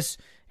Elias,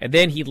 and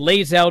then he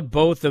lays out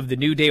both of the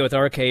New Day with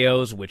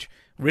RKOs, which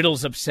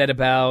Riddle's upset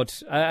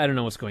about. I don't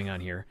know what's going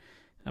on here.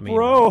 I mean,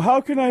 bro,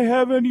 how can I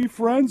have any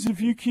friends if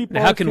you keep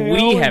how can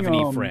we have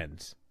any them?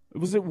 friends?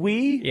 Was it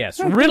we? Yes.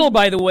 Riddle,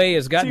 by the way,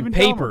 has gotten even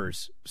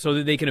papers so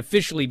that they can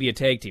officially be a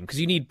tag team, because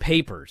you need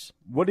papers.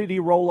 What did he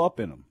roll up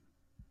in them?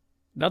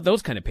 Not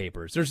those kind of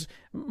papers.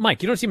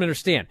 Mike, you don't seem to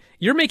understand.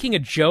 You're making a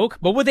joke,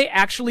 but what they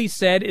actually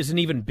said is an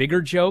even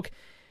bigger joke.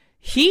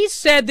 He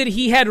said that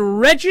he had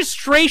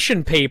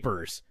registration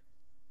papers.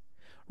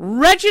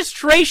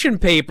 Registration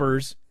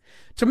papers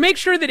to make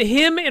sure that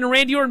him and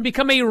Randy Orton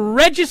become a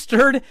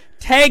registered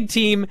tag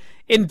team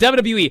in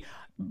WWE.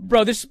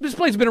 Bro, this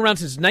play's been around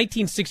since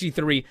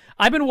 1963.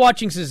 I've been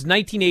watching since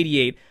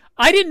 1988.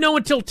 I didn't know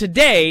until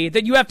today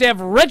that you have to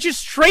have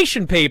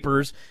registration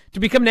papers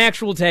to become an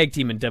actual tag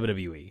team in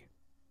WWE.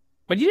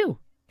 But you do,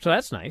 so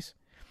that's nice.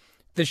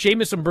 The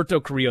Sheamus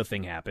Humberto Carrillo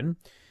thing happened.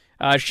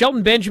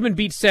 Shelton Benjamin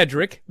beat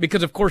Cedric,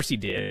 because of course he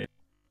did.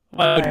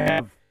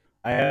 I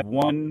have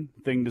one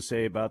thing to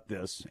say about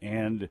this,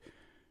 and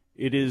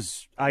it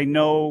is, I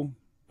know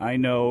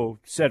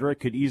Cedric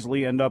could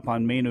easily end up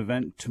on Main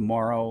Event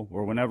tomorrow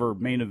or whenever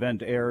Main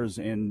Event airs,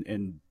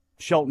 and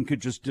Shelton could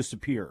just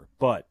disappear.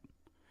 But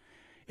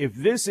if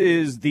this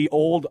is the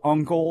old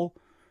uncle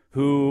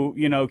who,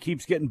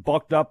 keeps getting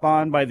bucked up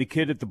on by the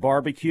kid at the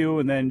barbecue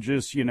and then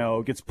just,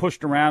 gets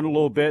pushed around a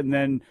little bit and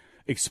then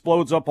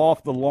explodes up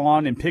off the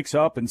lawn and picks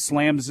up and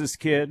slams this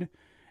kid,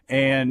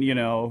 and,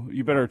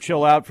 you better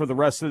chill out for the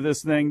rest of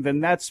this thing, then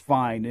that's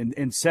fine.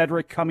 And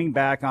Cedric coming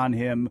back on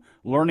him,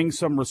 learning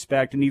some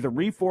respect, and either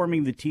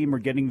reforming the team or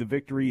getting the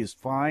victory is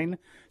fine.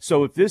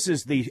 So if this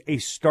is a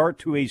start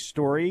to a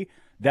story,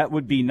 that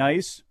would be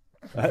nice.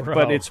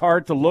 But it's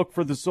hard to look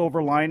for the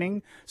silver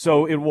lining,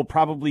 so it will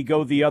probably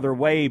go the other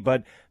way.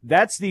 But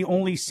that's the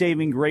only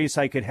saving grace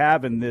I could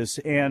have in this,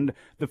 and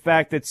the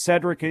fact that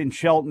Cedric and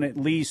Shelton, at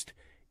least,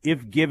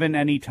 if given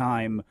any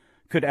time,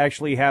 could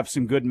actually have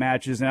some good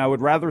matches. And I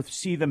would rather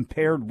see them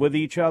paired with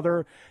each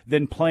other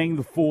than playing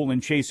the fool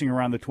and chasing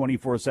around the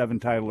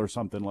 24/7 title or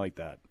something like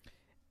that.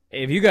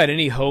 Have you got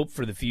any hope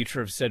for the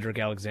future of Cedric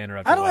Alexander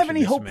after I don't have watching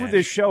any hope match? for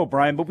this show,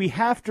 Brian, but we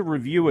have to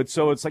review it.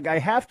 So it's like I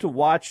have to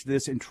watch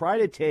this and try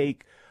to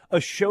take a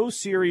show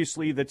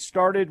seriously that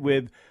started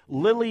with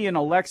Lily and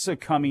Alexa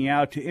coming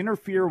out to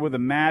interfere with a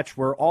match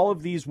where all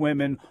of these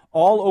women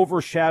all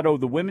overshadow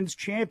the women's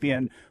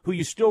champion, who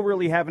you still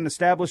really haven't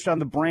established on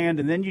the brand,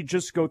 and then you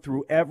just go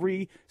through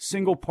every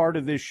single part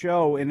of this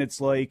show, and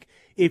it's like,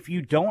 if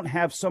you don't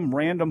have some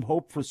random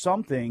hope for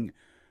something,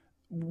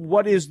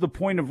 what is the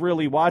point of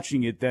really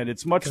watching it then?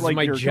 It's much like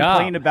you're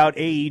complaining about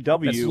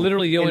AEW. That's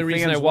literally the only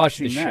reason I watch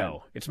the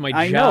show. It's my job.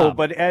 I know,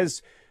 but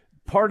as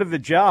part of the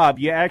job,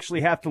 you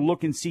actually have to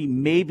look and see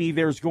maybe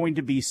there's going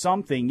to be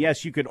something.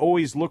 Yes, you could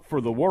always look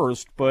for the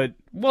worst, but...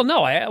 Well,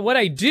 no, what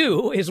I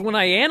do is when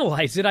I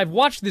analyze it, I've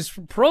watched this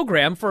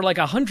program for like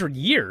 100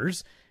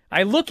 years.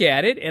 I look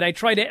at it and I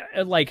try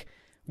to,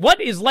 what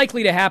is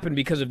likely to happen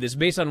because of this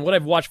based on what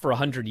I've watched for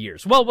 100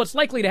 years? Well, what's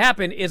likely to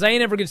happen is I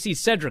ain't ever going to see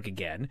Cedric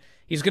again.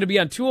 He's going to be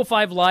on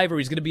 205 Live or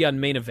he's going to be on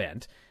Main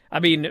Event. I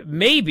mean,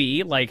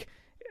 maybe,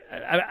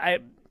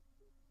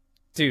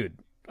 dude,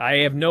 I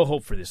have no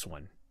hope for this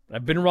one.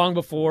 I've been wrong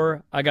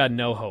before. I got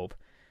no hope.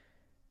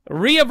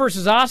 Rhea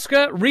versus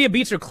Asuka. Rhea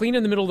beats her clean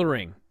in the middle of the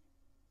ring.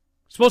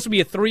 It's supposed to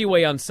be a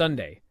 3-way on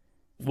Sunday.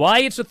 Why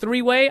it's a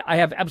 3-way, I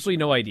have absolutely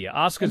no idea.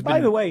 Asuka's by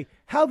the way,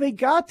 how they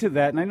got to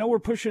that, and I know we're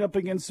pushing up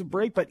against the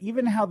break, but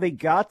even how they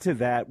got to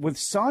that, with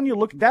Sonya,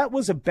 that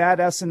was a bad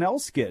SNL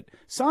skit.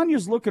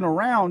 Sonya's looking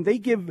around. They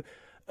give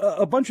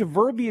a bunch of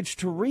verbiage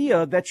to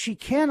Rhea that she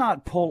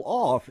cannot pull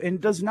off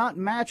and does not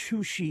match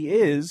who she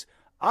is.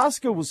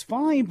 Asuka was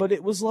fine, but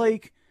it was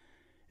like...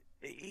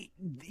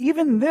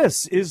 Even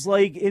this is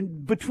like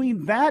in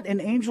between that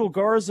and Angel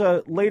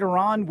Garza later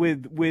on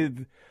with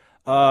Drew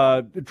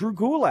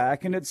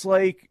Gulak, and it's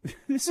like,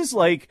 this is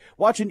like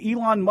watching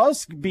Elon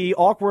Musk be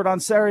awkward on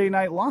Saturday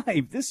Night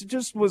Live. This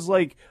just was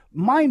like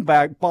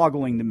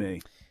mind-boggling to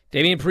me.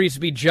 Damian Priest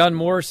beat John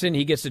Morrison.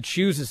 He gets to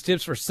choose his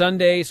tips for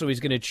Sunday, so he's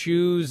going to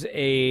choose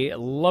a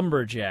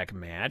lumberjack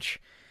match.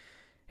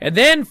 And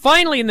then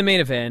finally in the main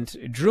event,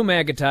 Drew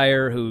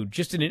McIntyre, who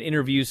just did an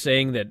interview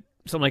saying that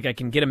something like, I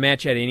can get a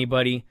match at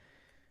anybody.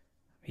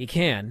 He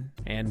can,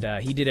 and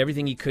he did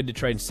everything he could to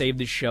try and save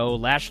the show.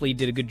 Lashley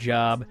did a good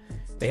job.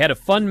 They had a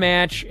fun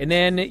match, and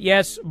then,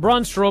 yes,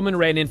 Braun Strowman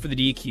ran in for the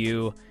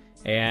DQ,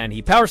 and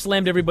he power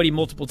slammed everybody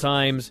multiple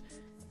times,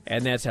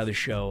 and that's how the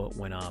show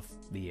went off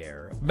the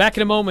air. Back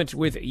in a moment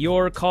with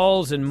your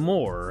calls and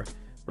more.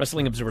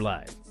 Wrestling Observer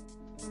Live.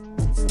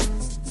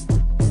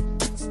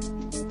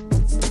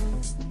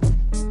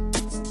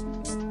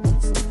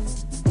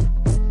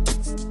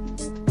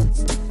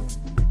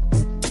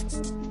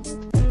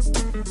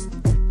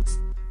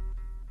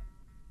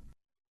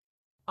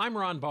 I'm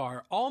Ron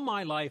Barr. All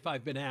my life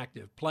I've been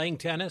active, playing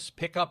tennis,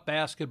 pickup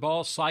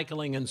basketball,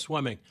 cycling, and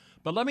swimming.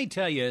 But let me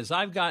tell you, as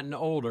I've gotten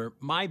older,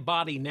 my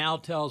body now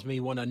tells me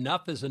when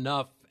enough is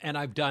enough and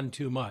I've done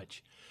too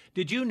much.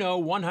 Did you know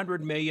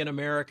 100 million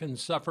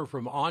Americans suffer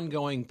from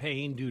ongoing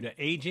pain due to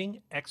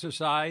aging,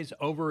 exercise,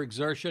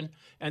 overexertion,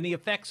 and the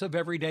effects of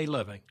everyday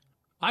living?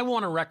 I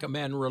want to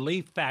recommend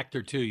Relief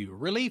Factor to you.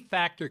 Relief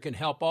Factor can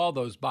help all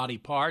those body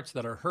parts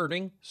that are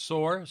hurting,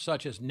 sore,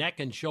 such as neck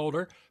and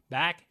shoulder,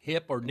 back,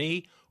 hip, or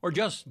knee, or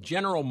just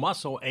general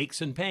muscle aches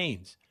and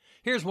pains.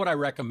 Here's what I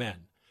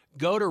recommend.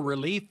 Go to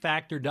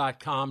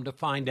ReliefFactor.com to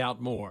find out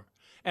more.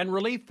 And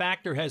Relief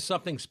Factor has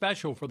something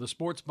special for the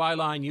Sports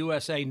Byline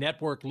USA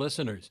Network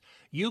listeners.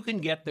 You can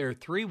get their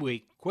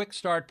 3-week quick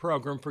start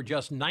program for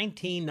just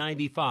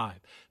 $19.95.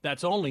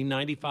 That's only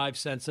 95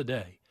 cents a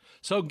day.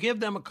 So give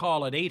them a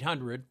call at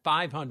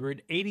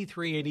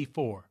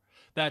 800-500-8384.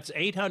 That's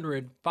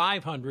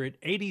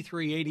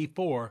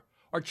 800-500-8384,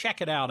 or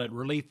check it out at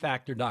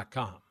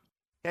ReliefFactor.com.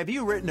 Have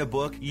you written a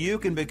book? You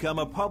can become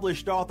a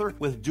published author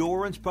with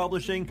Dorrance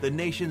Publishing, the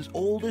nation's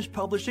oldest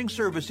publishing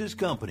services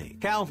company.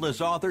 Countless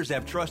authors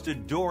have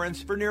trusted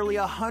Dorrance for nearly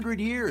 100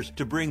 years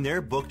to bring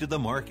their book to the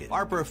market.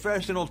 Our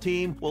professional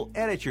team will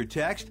edit your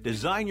text,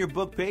 design your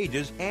book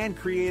pages, and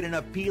create an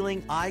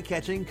appealing,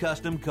 eye-catching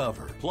custom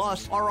cover.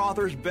 Plus, our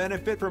authors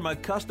benefit from a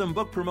custom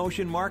book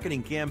promotion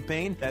marketing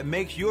campaign that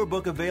makes your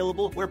book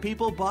available where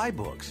people buy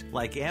books,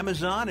 like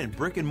Amazon and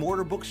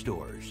brick-and-mortar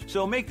bookstores.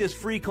 So make this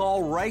free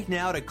call right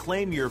now to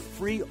claim your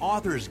free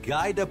author's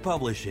guide to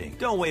publishing.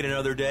 Don't wait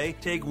another day.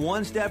 Take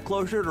one step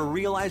closer to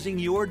realizing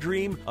your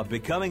dream of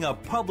becoming a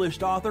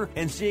published author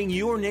and seeing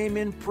your name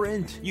in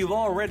print. You've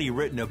already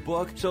written a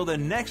book, so the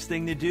next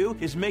thing to do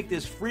is make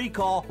this free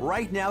call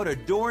right now to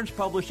Dorrance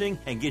Publishing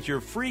and get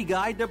your free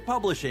guide to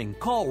publishing.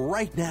 Call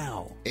right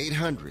now.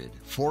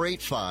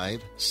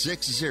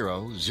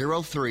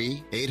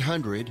 800-485-6003.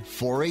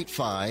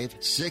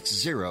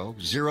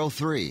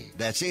 800-485-6003.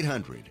 That's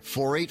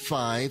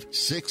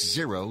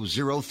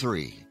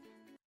 800-485-6003.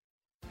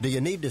 Do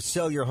you need to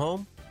sell your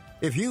home?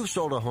 If you've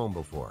sold a home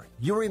before,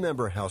 you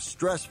remember how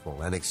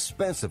stressful and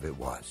expensive it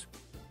was.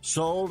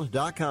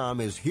 Sold.com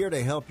is here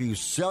to help you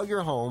sell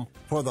your home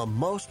for the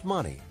most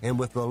money and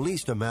with the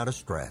least amount of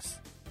stress.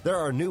 There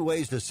are new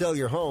ways to sell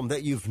your home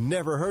that you've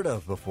never heard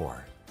of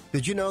before.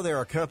 Did you know there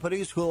are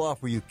companies who'll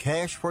offer you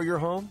cash for your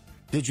home?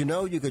 Did you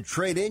know you could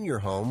trade in your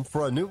home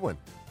for a new one?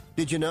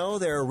 Did you know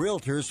there are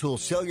realtors who'll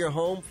sell your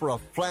home for a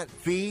flat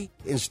fee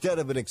instead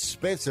of an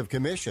expensive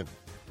commission?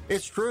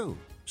 It's true.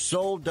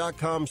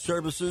 Sold.com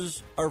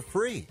services are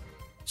free.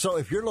 So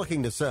if you're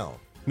looking to sell,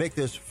 make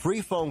this free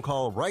phone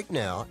call right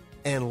now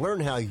and learn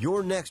how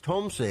your next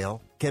home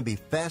sale can be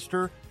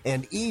faster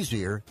and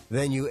easier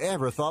than you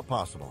ever thought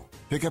possible.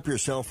 Pick up your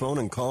cell phone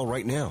and call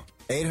right now.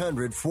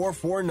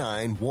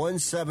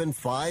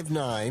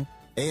 800-449-1759.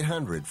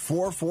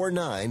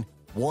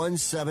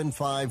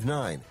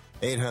 800-449-1759.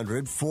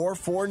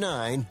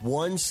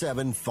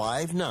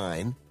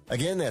 800-449-1759.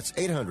 Again, that's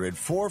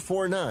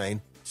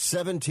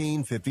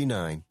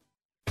 800-449-1759.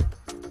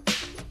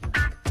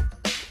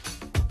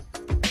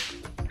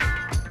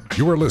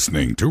 You are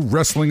listening to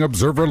Wrestling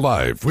Observer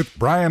Live with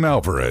Bryan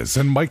Alvarez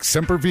and Mike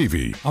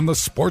Sempervive on the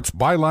Sports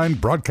Byline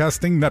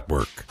Broadcasting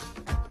Network.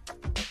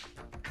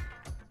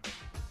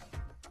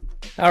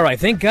 All right,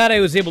 thank God I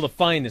was able to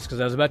find this because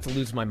I was about to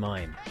lose my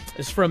mind.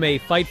 This is from a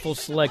Fightful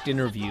Select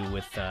interview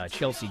with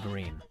Chelsea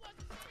Green.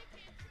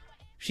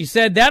 She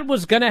said, that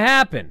was going to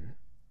happen.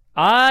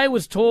 I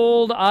was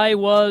told I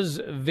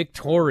was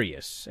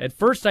victorious. At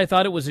first I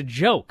thought it was a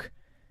joke.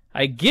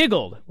 I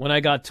giggled when I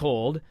got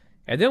told,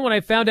 and then when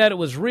I found out it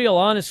was real,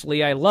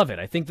 honestly, I love it.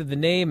 I think that the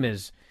name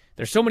is,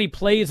 there's so many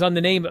plays on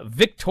the name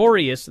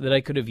Victorious that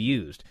I could have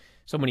used.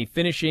 So many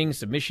finishing,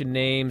 submission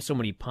names, so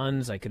many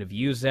puns, I could have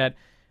used that.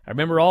 I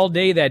remember all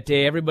day that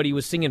day, everybody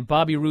was singing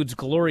Bobby Roode's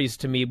Glories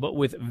to me, but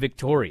with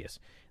Victorious.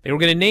 They were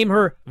going to name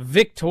her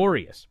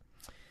Victorious.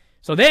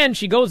 So then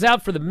she goes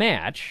out for the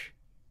match,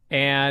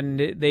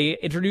 and they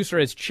introduce her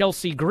as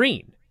Chelsea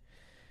Green.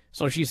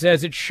 So she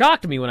says, it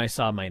shocked me when I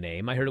saw my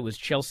name. I heard it was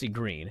Chelsea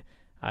Green.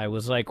 I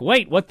was like,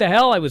 wait, what the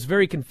hell? I was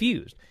very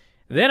confused.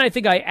 Then I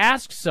think I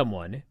asked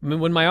someone,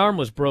 when my arm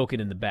was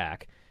broken in the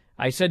back,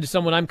 I said to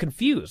someone, I'm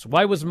confused.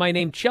 Why was my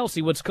name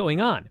Chelsea? What's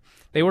going on?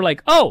 They were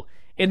like, oh,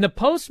 in the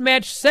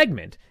post-match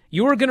segment,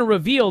 you were going to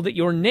reveal that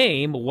your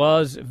name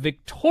was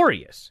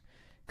Victorious.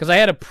 Because I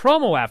had a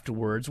promo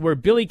afterwards where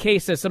Billy Kay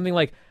says something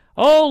like,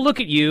 oh, look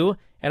at you.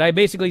 And I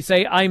basically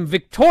say, I'm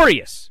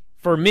victorious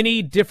for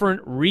many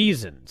different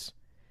reasons.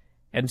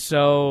 And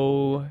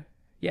so,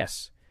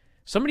 yes,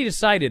 somebody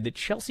decided that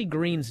Chelsea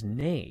Green's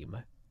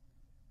name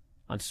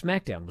on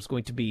SmackDown was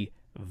going to be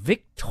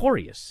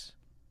Victorious.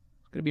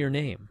 It's going to be her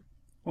name.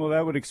 Well,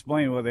 that would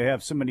explain why they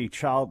have so many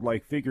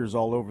childlike figures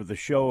all over the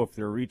show if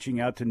they're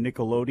reaching out to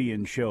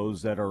Nickelodeon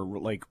shows that are,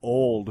 like,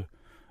 old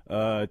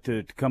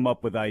to come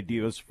up with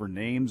ideas for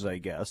names, I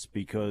guess,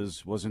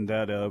 because wasn't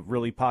that a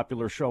really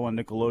popular show on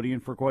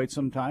Nickelodeon for quite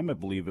some time? I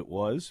believe it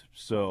was.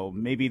 So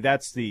maybe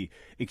that's the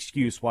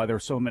excuse why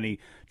there's so many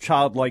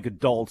childlike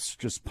adults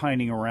just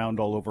pining around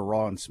all over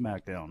Raw and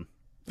SmackDown.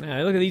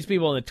 Look at these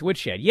people in the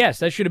Twitch chat. Yes,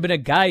 that should have been a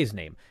guy's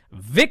name.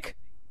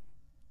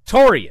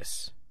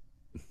 Victorious.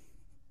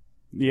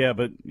 Yeah,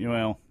 but,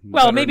 well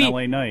maybe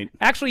LA Knight.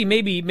 Actually,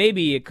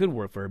 maybe it could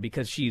work for her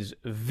because she's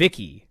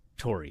Vicky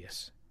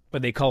Torious.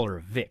 But they call her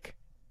Vic.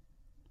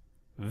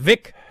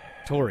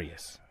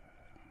 Victorious.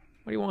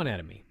 What do you want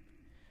out of me?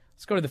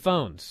 Let's go to the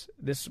phones.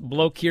 This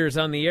bloke here is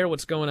on the air.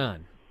 What's going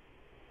on?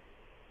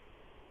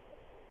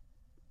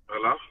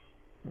 Hello?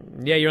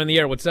 Yeah, you're on the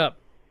air. What's up?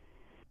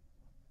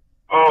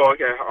 Oh,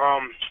 okay.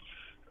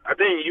 I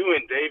think you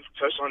and Dave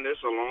touched on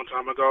this a long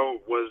time ago,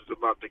 was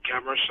about the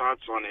camera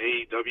shots on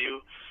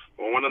AEW.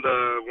 Well, one of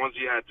the ones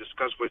you had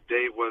discussed with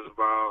Dave was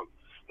about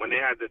when they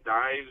had the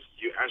dives,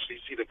 you actually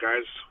see the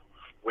guys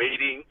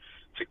waiting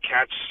to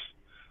catch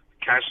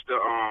the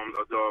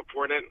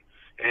opponent.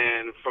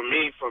 And for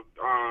me, for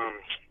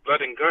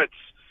Blood and Guts,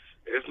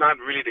 it's not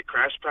really the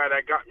crash pad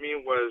that got me,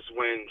 was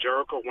when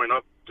Jericho went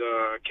up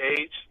the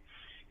cage,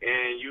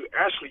 and you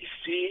actually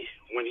see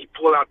when he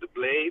pulled out the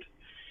blade,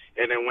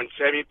 and then when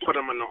Sammy put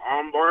him in the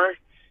armbar,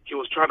 he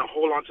was trying to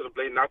hold on to the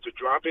blade not to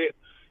drop it,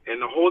 and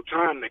the whole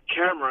time the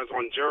camera is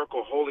on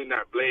Jericho holding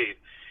that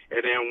blade. And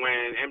then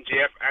when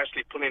MJF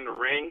actually put in the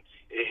ring,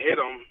 it hit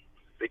him.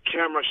 The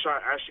camera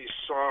shot actually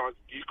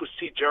you could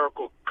see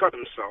Jericho cut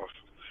himself.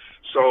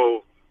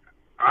 So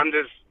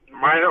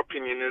my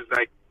opinion is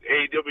like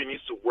AEW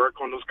needs to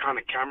work on those kind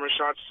of camera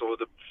shots so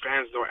the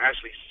fans don't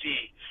actually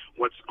see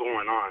what's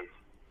going on.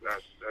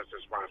 That's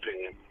just my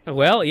opinion.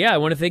 Well, yeah, I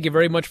want to thank you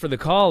very much for the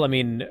call. I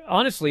mean,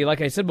 honestly,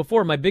 like I said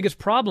before, my biggest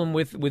problem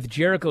with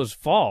Jericho's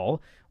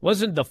fall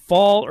wasn't the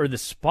fall or the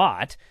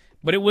spot,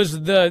 but it was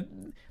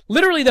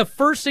literally the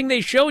first thing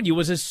they showed you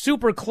was a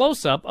super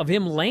close-up of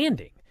him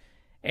landing.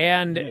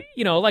 And,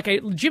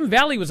 Jim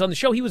Valley was on the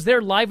show. He was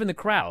there live in the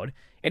crowd,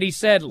 and he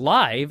said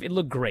live it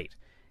looked great.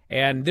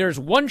 And there's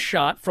one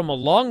shot from a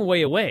long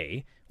way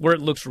away where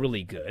it looks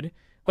really good.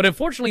 But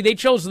unfortunately, they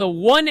chose the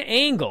one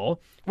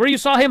angle where you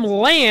saw him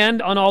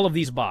land on all of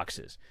these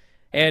boxes.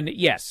 And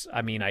yes,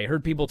 I mean, I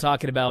heard people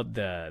talking about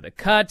the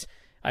cut.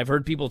 I've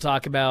heard people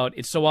talk about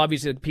it's so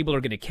obvious that people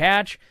are going to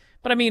catch.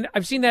 But I mean,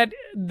 I've seen that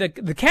the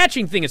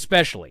catching thing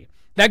especially.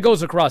 That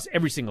goes across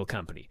every single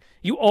company.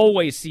 You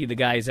always see the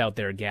guys out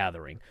there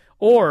gathering.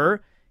 Or,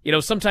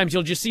 sometimes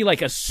you'll just see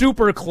like a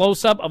super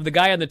close-up of the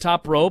guy on the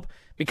top rope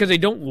because they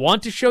don't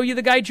want to show you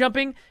the guy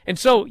jumping. And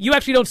so you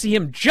actually don't see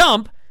him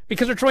jump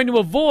because they're trying to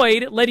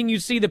avoid letting you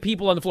see the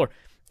people on the floor.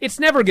 It's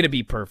never going to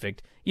be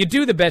perfect. You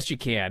do the best you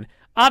can.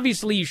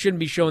 Obviously, you shouldn't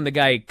be showing the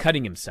guy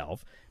cutting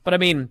himself. But, I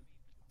mean,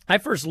 I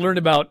first learned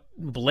about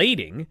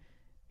blading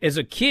as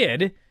a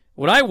kid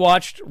when I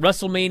watched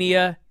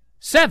WrestleMania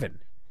 7.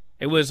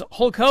 It was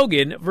Hulk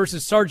Hogan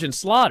versus Sergeant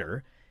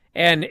Slaughter,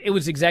 and it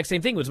was the exact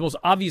same thing. It was the most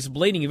obvious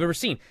blading you've ever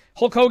seen.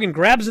 Hulk Hogan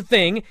grabs a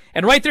thing,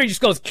 and right there he just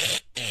goes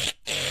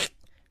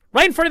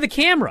right in front of the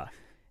camera.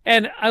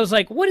 And I was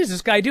like, what is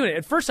this guy doing?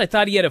 At first I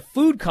thought he had a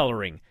food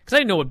coloring, because I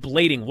didn't know what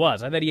blading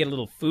was. I thought he had a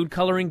little food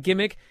coloring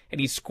gimmick,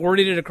 and he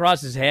squirted it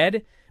across his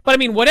head. But, I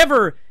mean,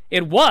 whatever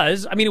it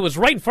was, I mean, it was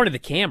right in front of the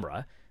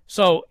camera.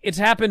 So it's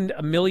happened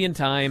a million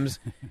times.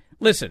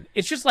 Listen,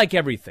 it's just like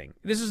everything.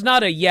 This is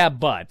not a yeah,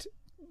 but.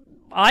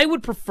 I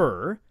would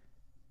prefer,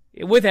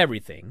 with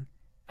everything,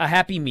 a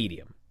happy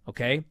medium,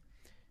 okay?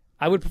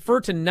 I would prefer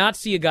to not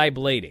see a guy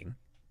blading.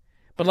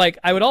 But, like,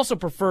 I would also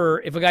prefer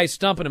if a guy's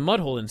stomping a mud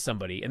hole in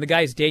somebody and the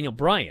guy's Daniel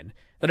Bryan,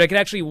 that I could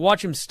actually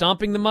watch him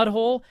stomping the mud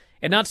hole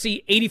and not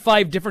see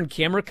 85 different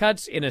camera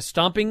cuts in a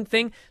stomping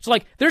thing. So,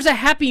 like, there's a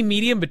happy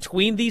medium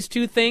between these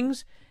two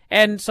things,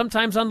 and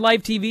sometimes on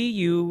live TV,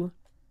 you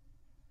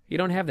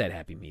don't have that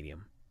happy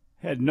medium.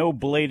 Had no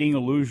blading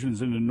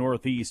illusions in the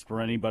Northeast for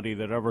anybody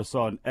that ever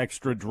saw an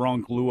extra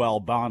drunk Lou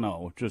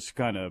Albano just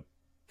kind of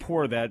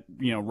pour that,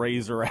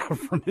 razor out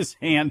from his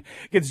hand.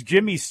 Because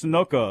Jimmy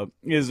Snuka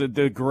is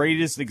the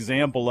greatest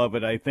example of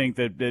it, I think,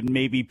 that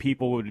maybe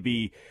people would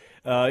be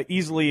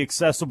easily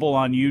accessible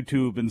on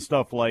YouTube and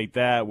stuff like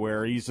that,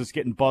 where he's just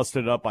getting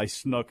busted up by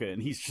Snuka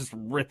and he's just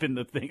ripping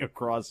the thing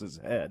across his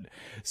head.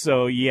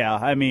 So, yeah,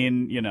 I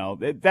mean,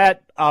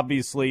 that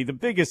obviously the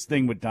biggest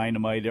thing with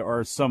Dynamite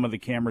are some of the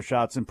camera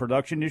shots and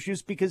production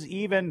issues, because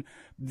even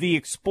the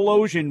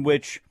explosion,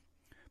 which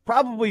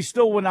probably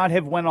still would not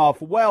have went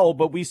off well,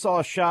 but we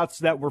saw shots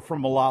that were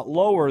from a lot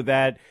lower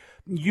that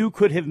you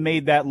could have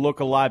made that look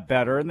a lot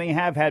better, and they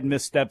have had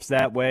missteps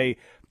that way.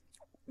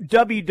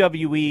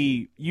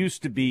 WWE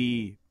used to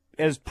be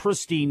as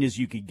pristine as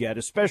you could get,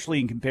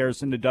 especially in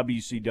comparison to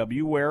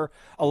WCW, where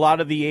a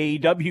lot of the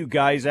AEW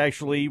guys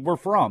actually were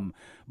from.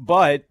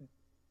 But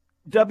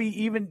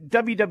even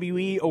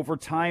WWE over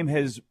time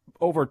has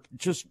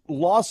just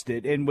lost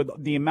it, and with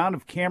the amount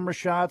of camera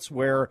shots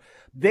where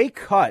they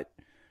cut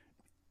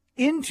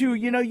into,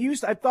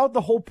 I thought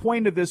the whole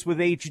point of this with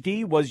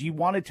HD was you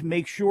wanted to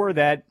make sure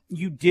that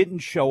you didn't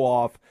show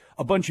off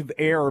a bunch of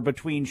air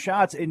between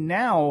shots, and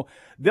now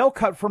they'll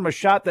cut from a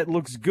shot that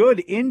looks good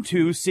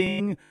into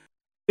seeing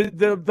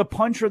the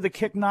punch or the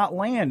kick not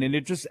land, and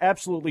it just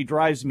absolutely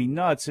drives me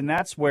nuts. And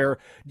that's where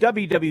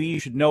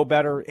WWE should know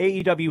better.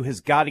 AEW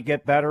has got to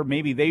get better.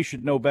 Maybe they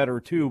should know better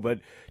too, but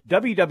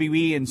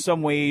WWE in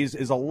some ways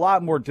is a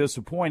lot more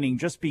disappointing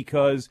just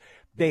because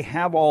they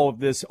have all of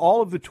this.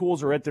 All of the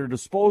tools are at their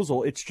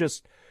disposal. It's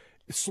just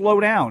slow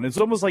down. It's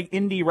almost like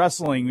indie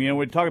wrestling.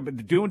 We talk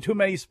about doing too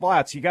many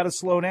splats. You got to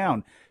slow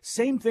down.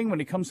 Same thing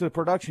when it comes to the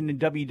production in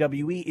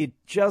WWE. It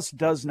just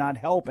does not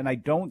help, and I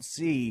don't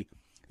see.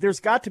 There's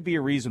got to be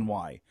a reason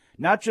why.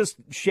 Not just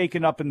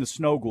shaken up in the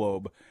snow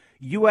globe.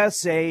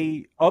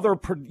 USA, other,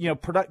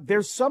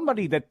 there's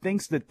somebody that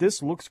thinks that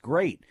this looks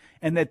great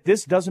and that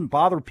this doesn't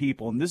bother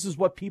people and this is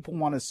what people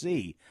want to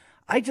see.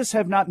 I just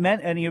have not met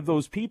any of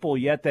those people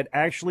yet that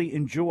actually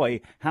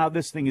enjoy how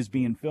this thing is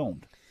being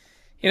filmed.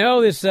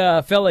 This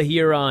fella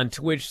here on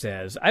Twitch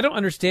says, I don't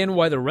understand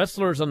why the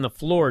wrestlers on the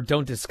floor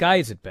don't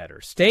disguise it better.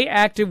 Stay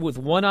active with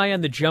one eye on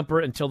the jumper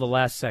until the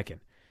last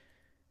second.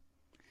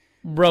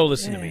 Bro,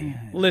 listen to me.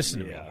 Listen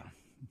to me.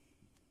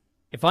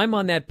 If I'm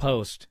on that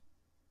post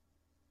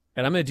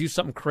and I'm going to do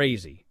something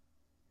crazy,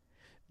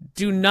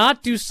 do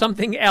not do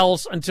something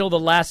else until the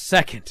last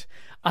second.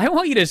 I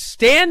want you to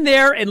stand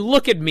there and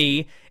look at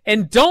me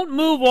and don't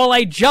move while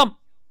I jump.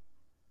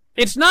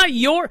 It's not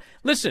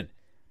listen,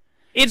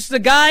 it's the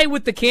guy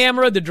with the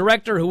camera, the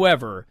director,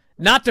 whoever,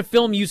 not to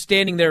film you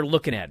standing there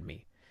looking at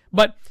me.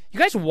 But you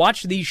guys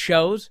watch these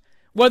shows,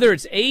 whether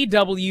it's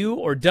AEW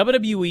or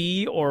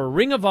WWE or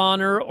Ring of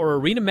Honor or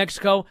Arena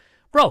Mexico,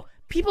 bro,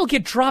 people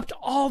get dropped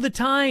all the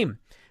time.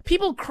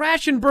 People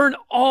crash and burn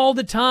all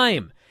the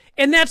time.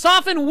 And that's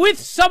often with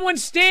someone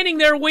standing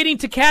there waiting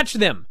to catch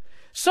them.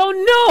 So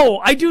no,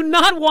 I do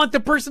not want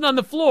the person on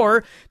the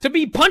floor to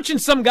be punching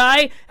some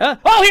guy.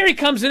 Oh, here he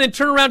comes, and then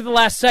turn around at the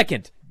last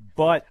second.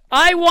 But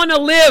I want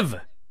to live.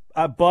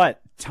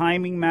 But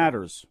timing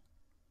matters.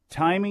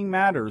 Timing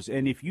matters.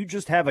 And if you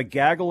just have a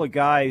gaggle of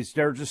guys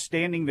that are just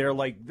standing there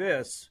like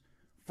this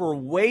for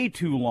way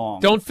too long,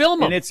 don't film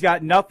them. And it's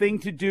got nothing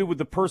to do with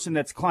the person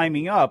that's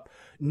climbing up.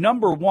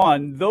 Number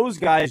one, those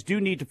guys do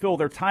need to fill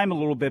their time a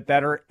little bit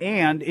better,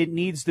 and it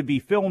needs to be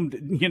filmed.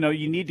 You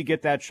need to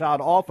get that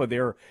shot off of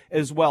there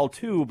as well,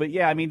 too. But,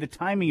 yeah, I mean, the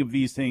timing of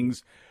these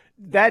things,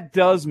 that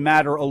does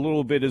matter a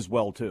little bit as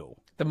well, too.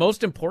 The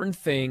most important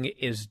thing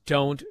is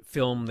don't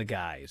film the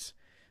guys.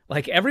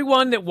 Like,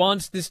 everyone that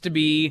wants this to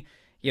be,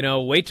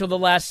 wait till the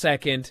last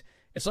second,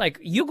 It's like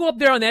you go up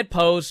there on that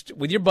post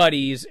with your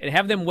buddies and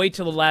have them wait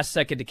till the last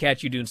second to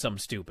catch you doing something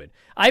stupid.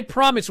 I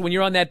promise when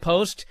you're on that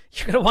post,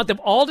 you're going to want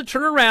them all to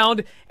turn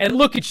around and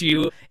look at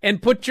you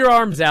and put your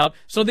arms out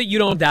so that you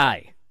don't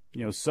die.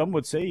 You know, some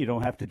would say you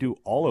don't have to do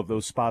all of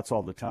those spots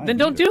all the time. Then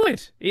don't do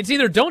it. It's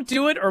either don't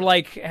do it or,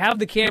 like, have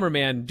the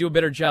cameraman do a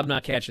better job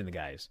not catching the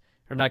guys.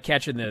 Or not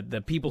catching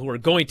the people who are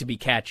going to be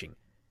catching.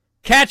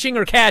 Catching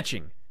or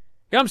catching. You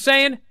know what I'm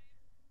saying?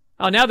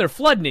 Oh, now they're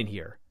flooding in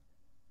here.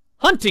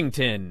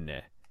 Huntington.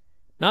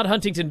 Not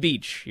Huntington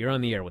Beach. You're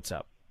on the air. What's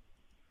up?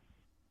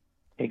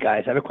 Hey,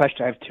 guys. I have a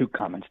question. I have two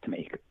comments to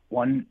make.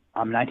 One,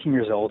 I'm 19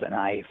 years old, and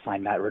I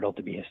find Matt Riddle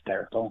to be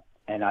hysterical.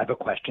 And I have a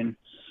question.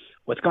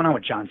 What's going on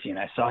with John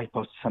Cena? I saw he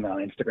posted something on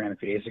Instagram a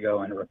few days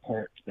ago and a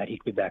report that he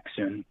could be back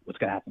soon. What's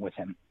going to happen with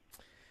him?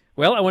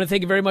 Well, I want to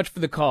thank you very much for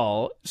the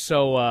call.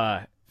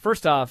 So,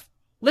 first off,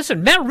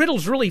 listen, Matt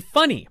Riddle's really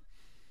funny.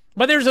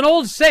 But there's an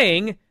old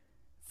saying,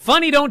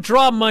 funny don't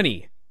draw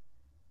money.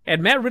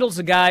 And Matt Riddle's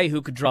a guy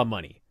who could draw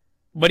money.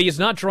 But he is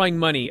not drawing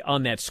money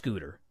on that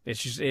scooter.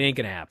 It ain't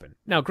going to happen.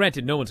 Now,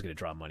 granted, no one's going to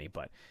draw money,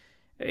 but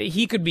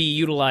he could be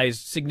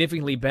utilized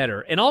significantly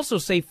better and also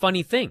say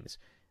funny things.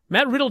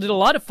 Matt Riddle did a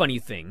lot of funny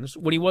things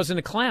when he wasn't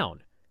a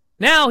clown.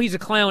 Now he's a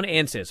clown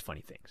and says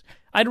funny things.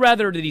 I'd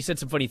rather that he said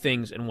some funny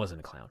things and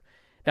wasn't a clown.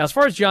 Now, as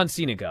far as John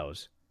Cena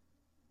goes,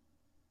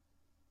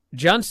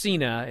 John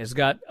Cena has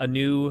got a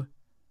new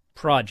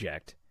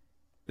project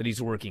that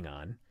he's working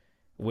on,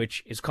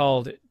 which is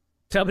called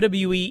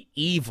WWE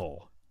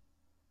Evil.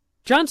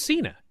 John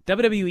Cena,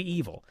 WWE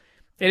Evil.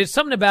 And it's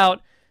something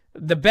about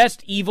the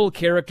best evil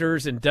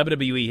characters in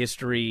WWE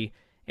history,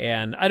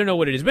 and I don't know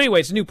what it is. But anyway,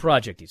 it's a new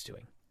project he's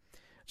doing.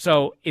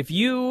 So if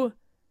you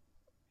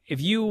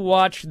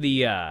watch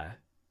the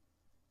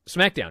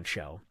SmackDown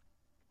show,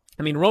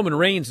 I mean, Roman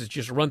Reigns has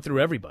just run through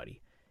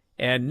everybody.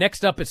 And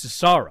next up is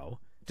Cesaro.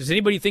 Does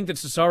anybody think that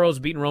Cesaro's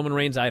beating Roman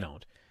Reigns? I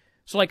don't.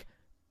 So, like,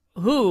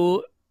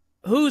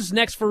 who's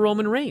next for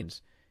Roman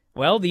Reigns?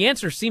 Well, the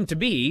answer seemed to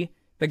be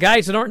the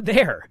guys that aren't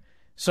there.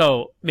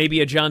 So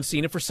maybe a John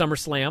Cena for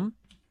SummerSlam,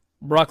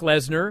 Brock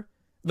Lesnar,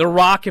 The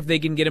Rock if they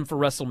can get him for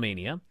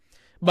WrestleMania.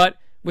 But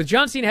with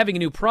John Cena having a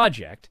new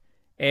project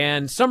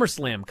and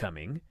SummerSlam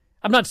coming,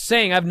 I'm not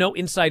saying I have no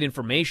inside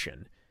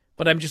information,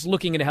 but I'm just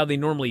looking at how they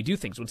normally do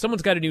things. When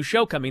someone's got a new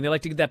show coming, they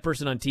like to get that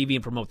person on TV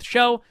and promote the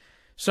show.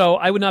 So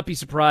I would not be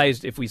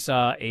surprised if we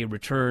saw a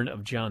return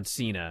of John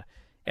Cena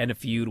and a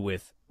feud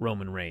with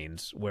Roman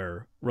Reigns,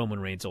 where Roman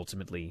Reigns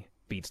ultimately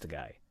beats the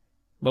guy.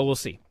 But we'll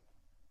see.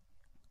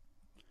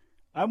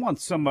 I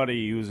want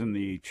somebody who's in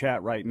the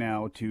chat right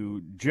now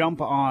to jump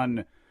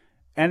on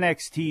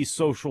NXT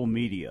social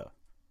media,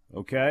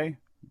 okay?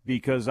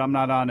 Because I'm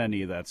not on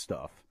any of that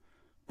stuff.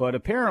 But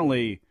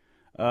apparently,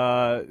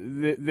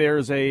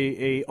 there's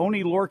a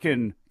Oney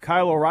Lorcan,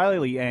 Kyle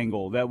O'Reilly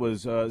angle that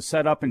was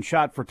set up and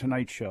shot for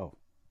tonight's show.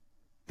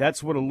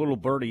 That's what a little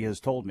birdie has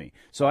told me.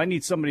 So I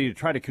need somebody to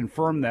try to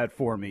confirm that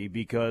for me,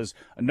 because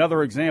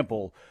another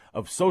example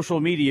of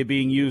social media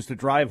being used to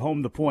drive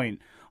home the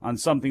point on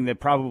something that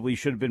probably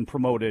should have been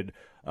promoted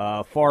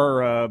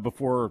far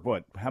before,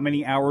 what, how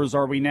many hours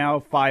are we now?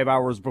 5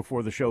 hours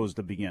before the show is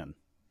to begin.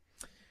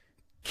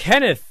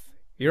 Kenneth,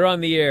 you're on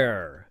the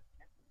air.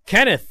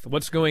 Kenneth,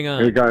 what's going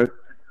on? Hey, guys.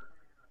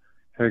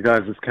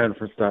 It's Ken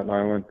from Staten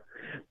Island.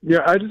 Yeah,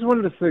 I just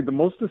wanted to say the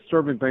most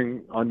disturbing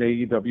thing on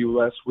AEW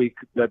last week,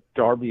 that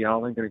Darby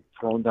Allin getting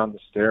thrown down the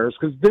stairs,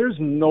 because there's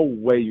no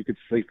way you could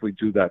safely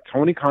do that.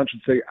 Tony Khan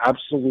should say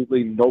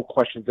absolutely no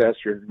questions asked,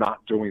 you're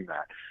not doing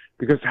that.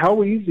 Because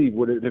how easy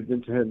would it have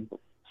been to him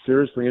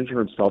seriously injure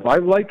himself? I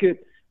like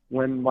it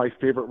when my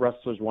favorite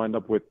wrestlers wind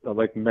up with,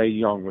 like Mae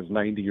Young was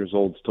 90 years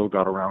old, still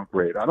got around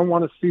great. I don't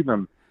want to see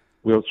them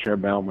wheelchair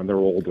bound when they're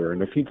older.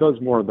 And if he does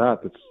more of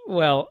that, that's,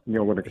 what's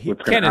going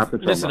to happen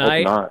to listen,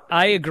 him.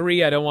 I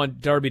agree. I don't want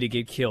Darby to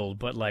get killed,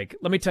 but, like,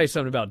 let me tell you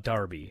something about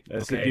Darby.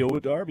 That's the deal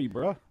with Darby,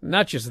 bro.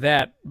 Not just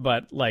that,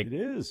 but, like, it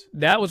is.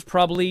 That was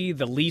probably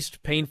the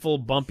least painful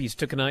bump he's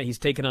taken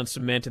on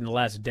cement in the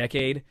last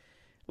decade.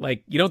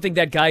 Like, you don't think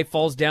that guy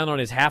falls down on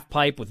his half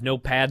pipe with no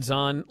pads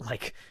on,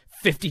 like,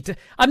 50 times?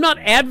 I'm not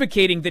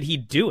advocating that he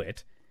do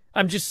it.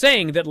 I'm just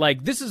saying that,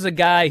 like, this is a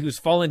guy who's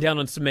fallen down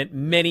on cement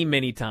many,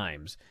 many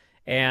times.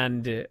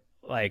 And,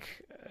 like,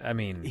 I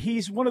mean,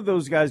 he's one of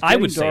those guys. I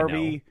would say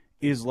Darby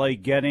is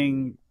like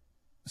getting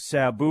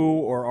Sabu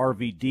or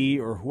RVD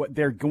or what.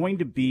 They're going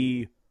to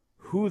be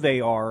who they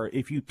are.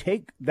 If you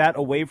take that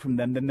away from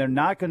them, then they're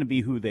not going to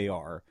be who they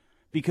are,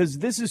 because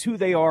this is who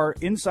they are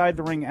inside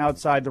the ring,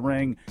 outside the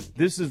ring.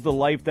 This is the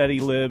life that he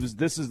lives.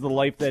 This is the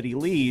life that he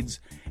leads.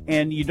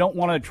 And you don't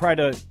want to try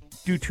to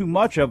do too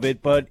much of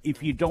it, but if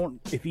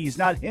he's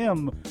not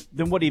him,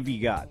 then what have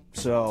you got?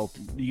 So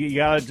you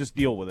got to just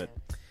deal with it.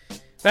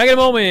 Back in a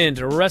moment,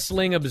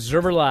 Wrestling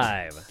Observer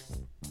Live.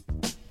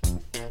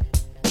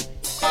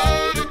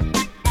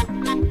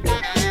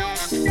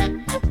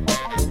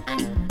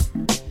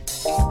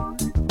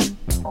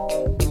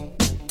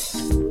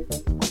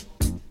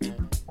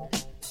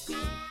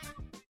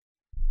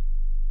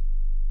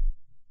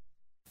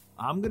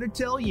 I'm going to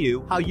tell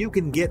you how you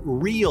can get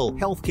real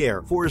health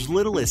care for as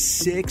little as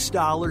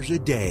 $6 a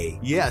day.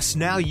 Yes,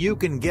 now you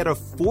can get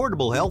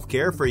affordable health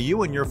care for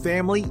you and your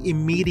family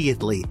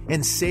immediately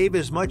and save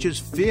as much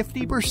as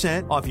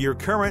 50% off your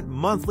current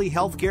monthly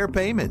health care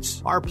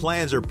payments. Our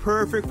plans are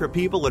perfect for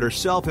people that are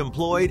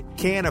self-employed,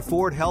 can't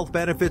afford health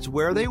benefits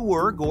where they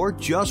work, or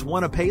just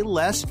want to pay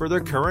less for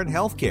their current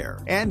health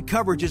care. And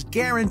coverage is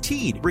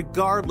guaranteed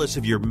regardless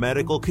of your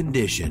medical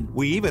condition.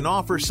 We even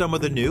offer some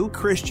of the new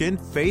Christian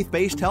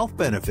faith-based health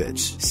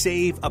benefits.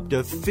 Save up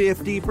to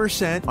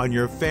 50% on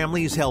your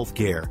family's health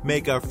care.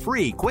 Make a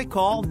free quick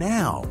call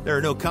now. There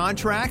are no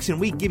contracts, and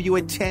we give you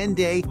a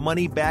 10-day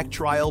money-back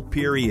trial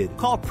period.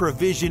 Call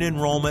Provision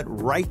Enrollment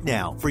right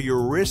now for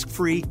your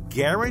risk-free,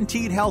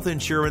 guaranteed health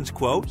insurance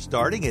quote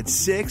starting at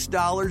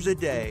 $6 a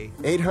day.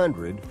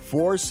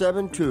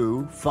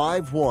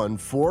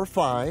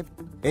 800-472-5145.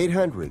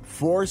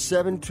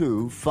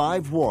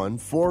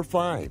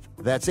 800-472-5145.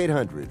 That's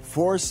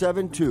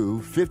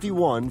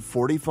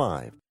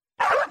 800-472-5145.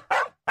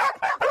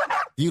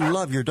 You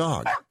love your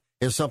dog.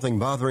 Is something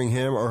bothering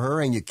him or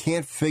her and you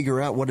can't figure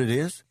out what it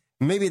is?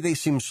 Maybe they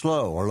seem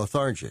slow or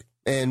lethargic,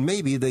 and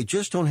maybe they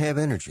just don't have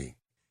energy.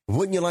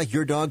 Wouldn't you like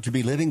your dog to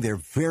be living their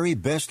very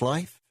best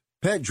life?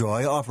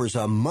 PetJoy offers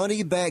a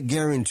money-back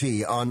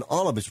guarantee on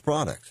all of its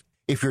products.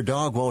 If your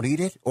dog won't eat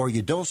it or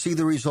you don't see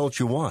the results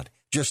you want,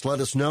 just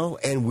let us know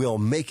and we'll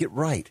make it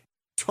right.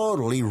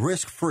 Totally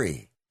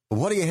risk-free.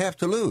 What do you have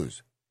to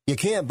lose? You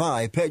can't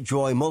buy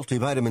PetJoy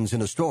multivitamins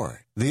in a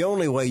store. The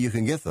only way you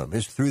can get them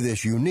is through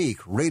this unique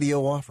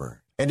radio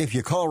offer. And if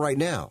you call right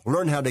now,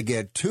 learn how to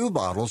get 2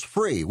 bottles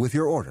free with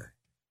your order.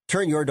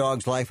 Turn your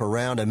dog's life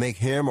around and make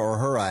him or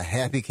her a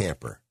happy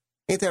camper.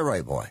 Ain't that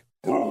right, boy?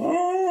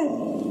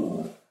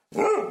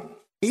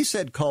 He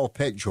said call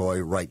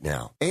PetJoy right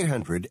now.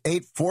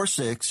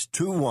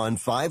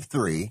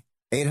 800-846-2153.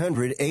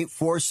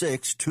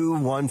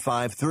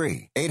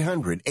 800-846-2153.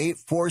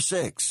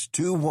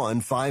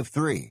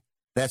 800-846-2153.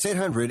 That's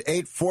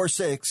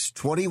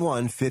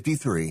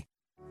 800-846-2153.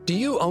 Do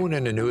you own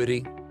an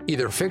annuity,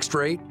 either fixed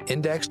rate,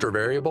 indexed, or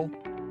variable?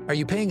 Are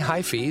you paying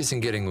high fees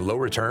and getting low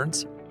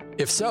returns?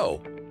 If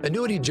so,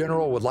 Annuity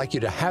General would like you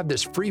to have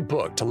this free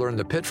book to learn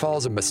the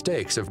pitfalls and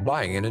mistakes of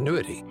buying an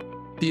annuity.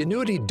 The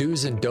Annuity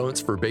Do's and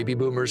Don'ts for Baby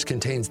Boomers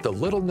contains the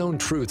little-known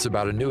truths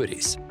about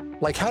annuities,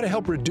 like how to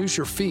help reduce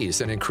your fees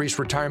and increase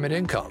retirement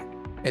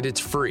income. And it's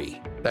free.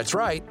 That's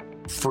right,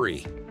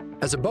 free.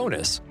 As a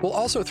bonus, we'll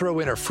also throw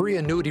in a free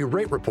annuity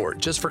rate report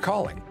just for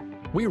calling.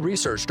 We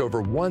researched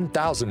over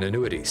 1,000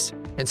 annuities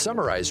and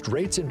summarized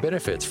rates and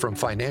benefits from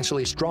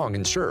financially strong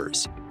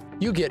insurers.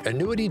 You get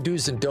Annuity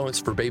Do's and Don'ts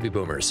for Baby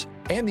Boomers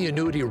and the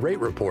Annuity Rate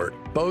Report,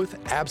 both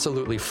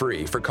absolutely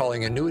free for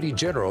calling Annuity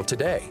General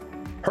today.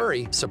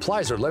 Hurry,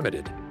 supplies are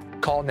limited.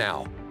 Call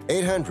now.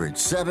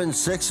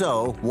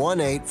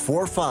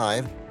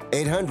 800-760-1845.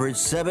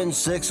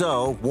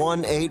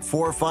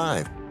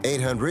 800-760-1845.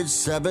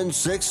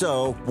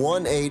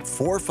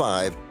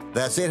 800-760-1845.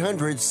 That's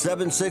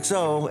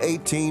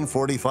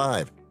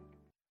 800-760-1845.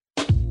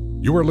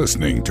 You are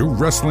listening to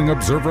Wrestling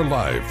Observer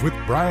Live with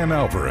Bryan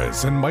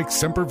Alvarez and Mike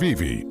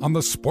Sempervive on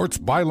the Sports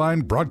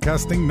Byline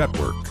Broadcasting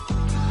Network.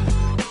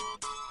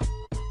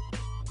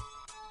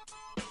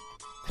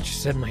 I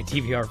just said my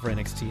DVR for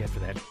NXT after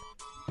that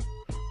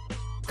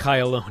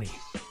Kyle Loney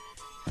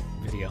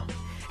video.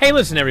 Hey,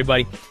 listen,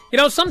 everybody. You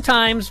know,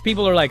 sometimes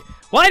people are like,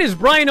 why does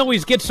Bryan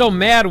always get so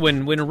mad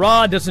when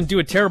Raw doesn't do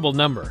a terrible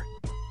number?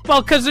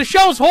 Well, because the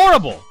show's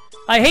horrible.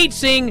 I hate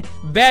seeing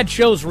bad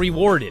shows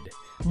rewarded.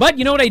 But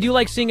you know what I do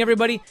like seeing,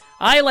 everybody?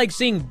 I like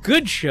seeing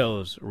good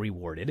shows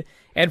rewarded.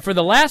 And for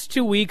the last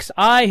 2 weeks,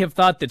 I have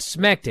thought that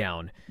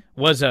SmackDown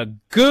was a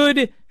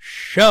good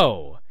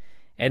show.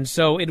 And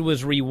so it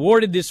was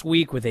rewarded this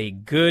week with a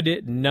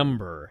good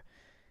number,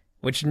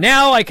 which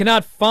now I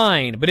cannot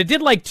find. But it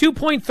did like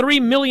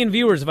 2.3 million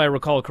viewers, if I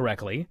recall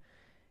correctly.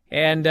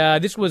 And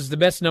this was the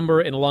best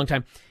number in a long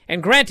time.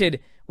 And granted,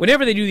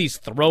 whenever they do these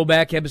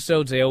throwback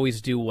episodes, they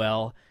always do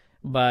well.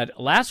 But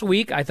last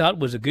week, I thought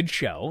was a good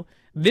show.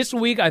 This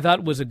week, I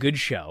thought was a good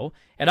show.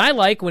 And I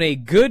like when a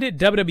good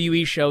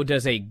WWE show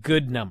does a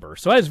good number.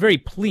 So I was very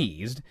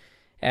pleased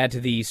at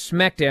the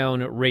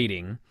SmackDown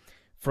rating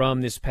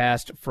from this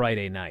past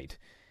Friday night.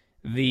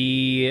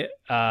 The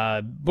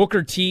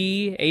Booker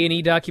T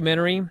A&E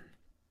documentary,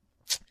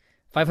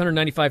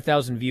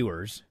 595,000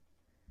 viewers,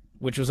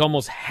 which was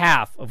almost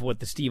half of what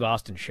the Steve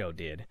Austin show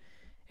did.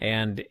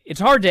 And it's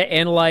hard to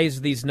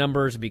analyze these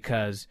numbers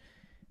because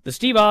the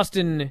Steve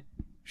Austin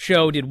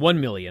show did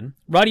 1 million,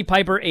 Roddy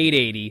Piper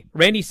 880,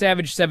 Randy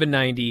Savage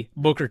 790,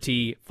 Booker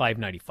T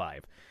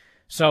 595.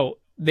 So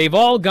they've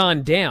all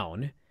gone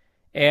down,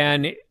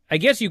 and I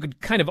guess you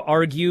could kind of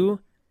argue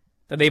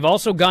that they've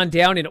also gone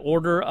down in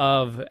order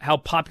of how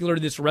popular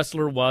this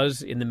wrestler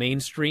was in the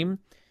mainstream.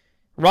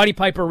 Roddy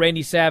Piper,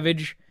 Randy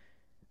Savage,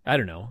 I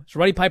don't know. Is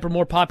Roddy Piper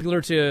more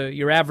popular to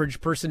your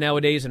average person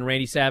nowadays than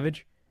Randy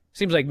Savage?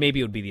 Seems like maybe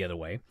it would be the other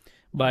way.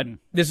 But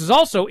this is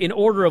also in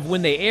order of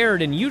when they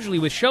aired, and usually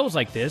with shows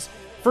like this,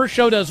 first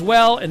show does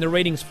well, and the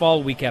ratings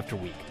fall week after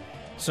week.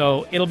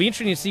 So it'll be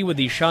interesting to see what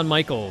the Shawn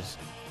Michaels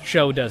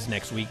show does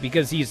next week,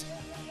 because he's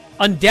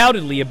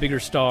undoubtedly a bigger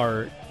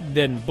star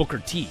than Booker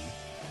T.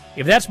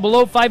 If that's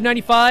below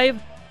 $5.95,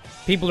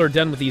 people are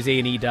done with these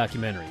A&E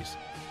documentaries.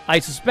 I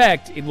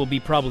suspect it will be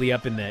probably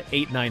up in the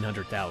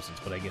 800,000-900,000,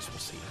 but I guess we'll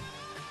see.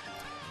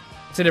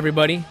 That's it,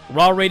 everybody.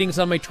 Raw ratings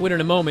on my Twitter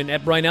in a moment,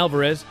 at Bryan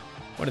Alvarez.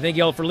 I want to thank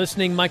you all for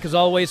listening. Mike, as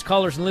always,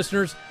 callers and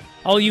listeners,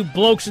 all you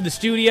blokes in the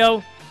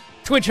studio,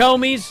 Twitch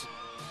homies.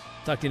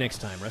 Talk to you next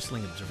time.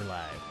 Wrestling Observer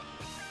Live.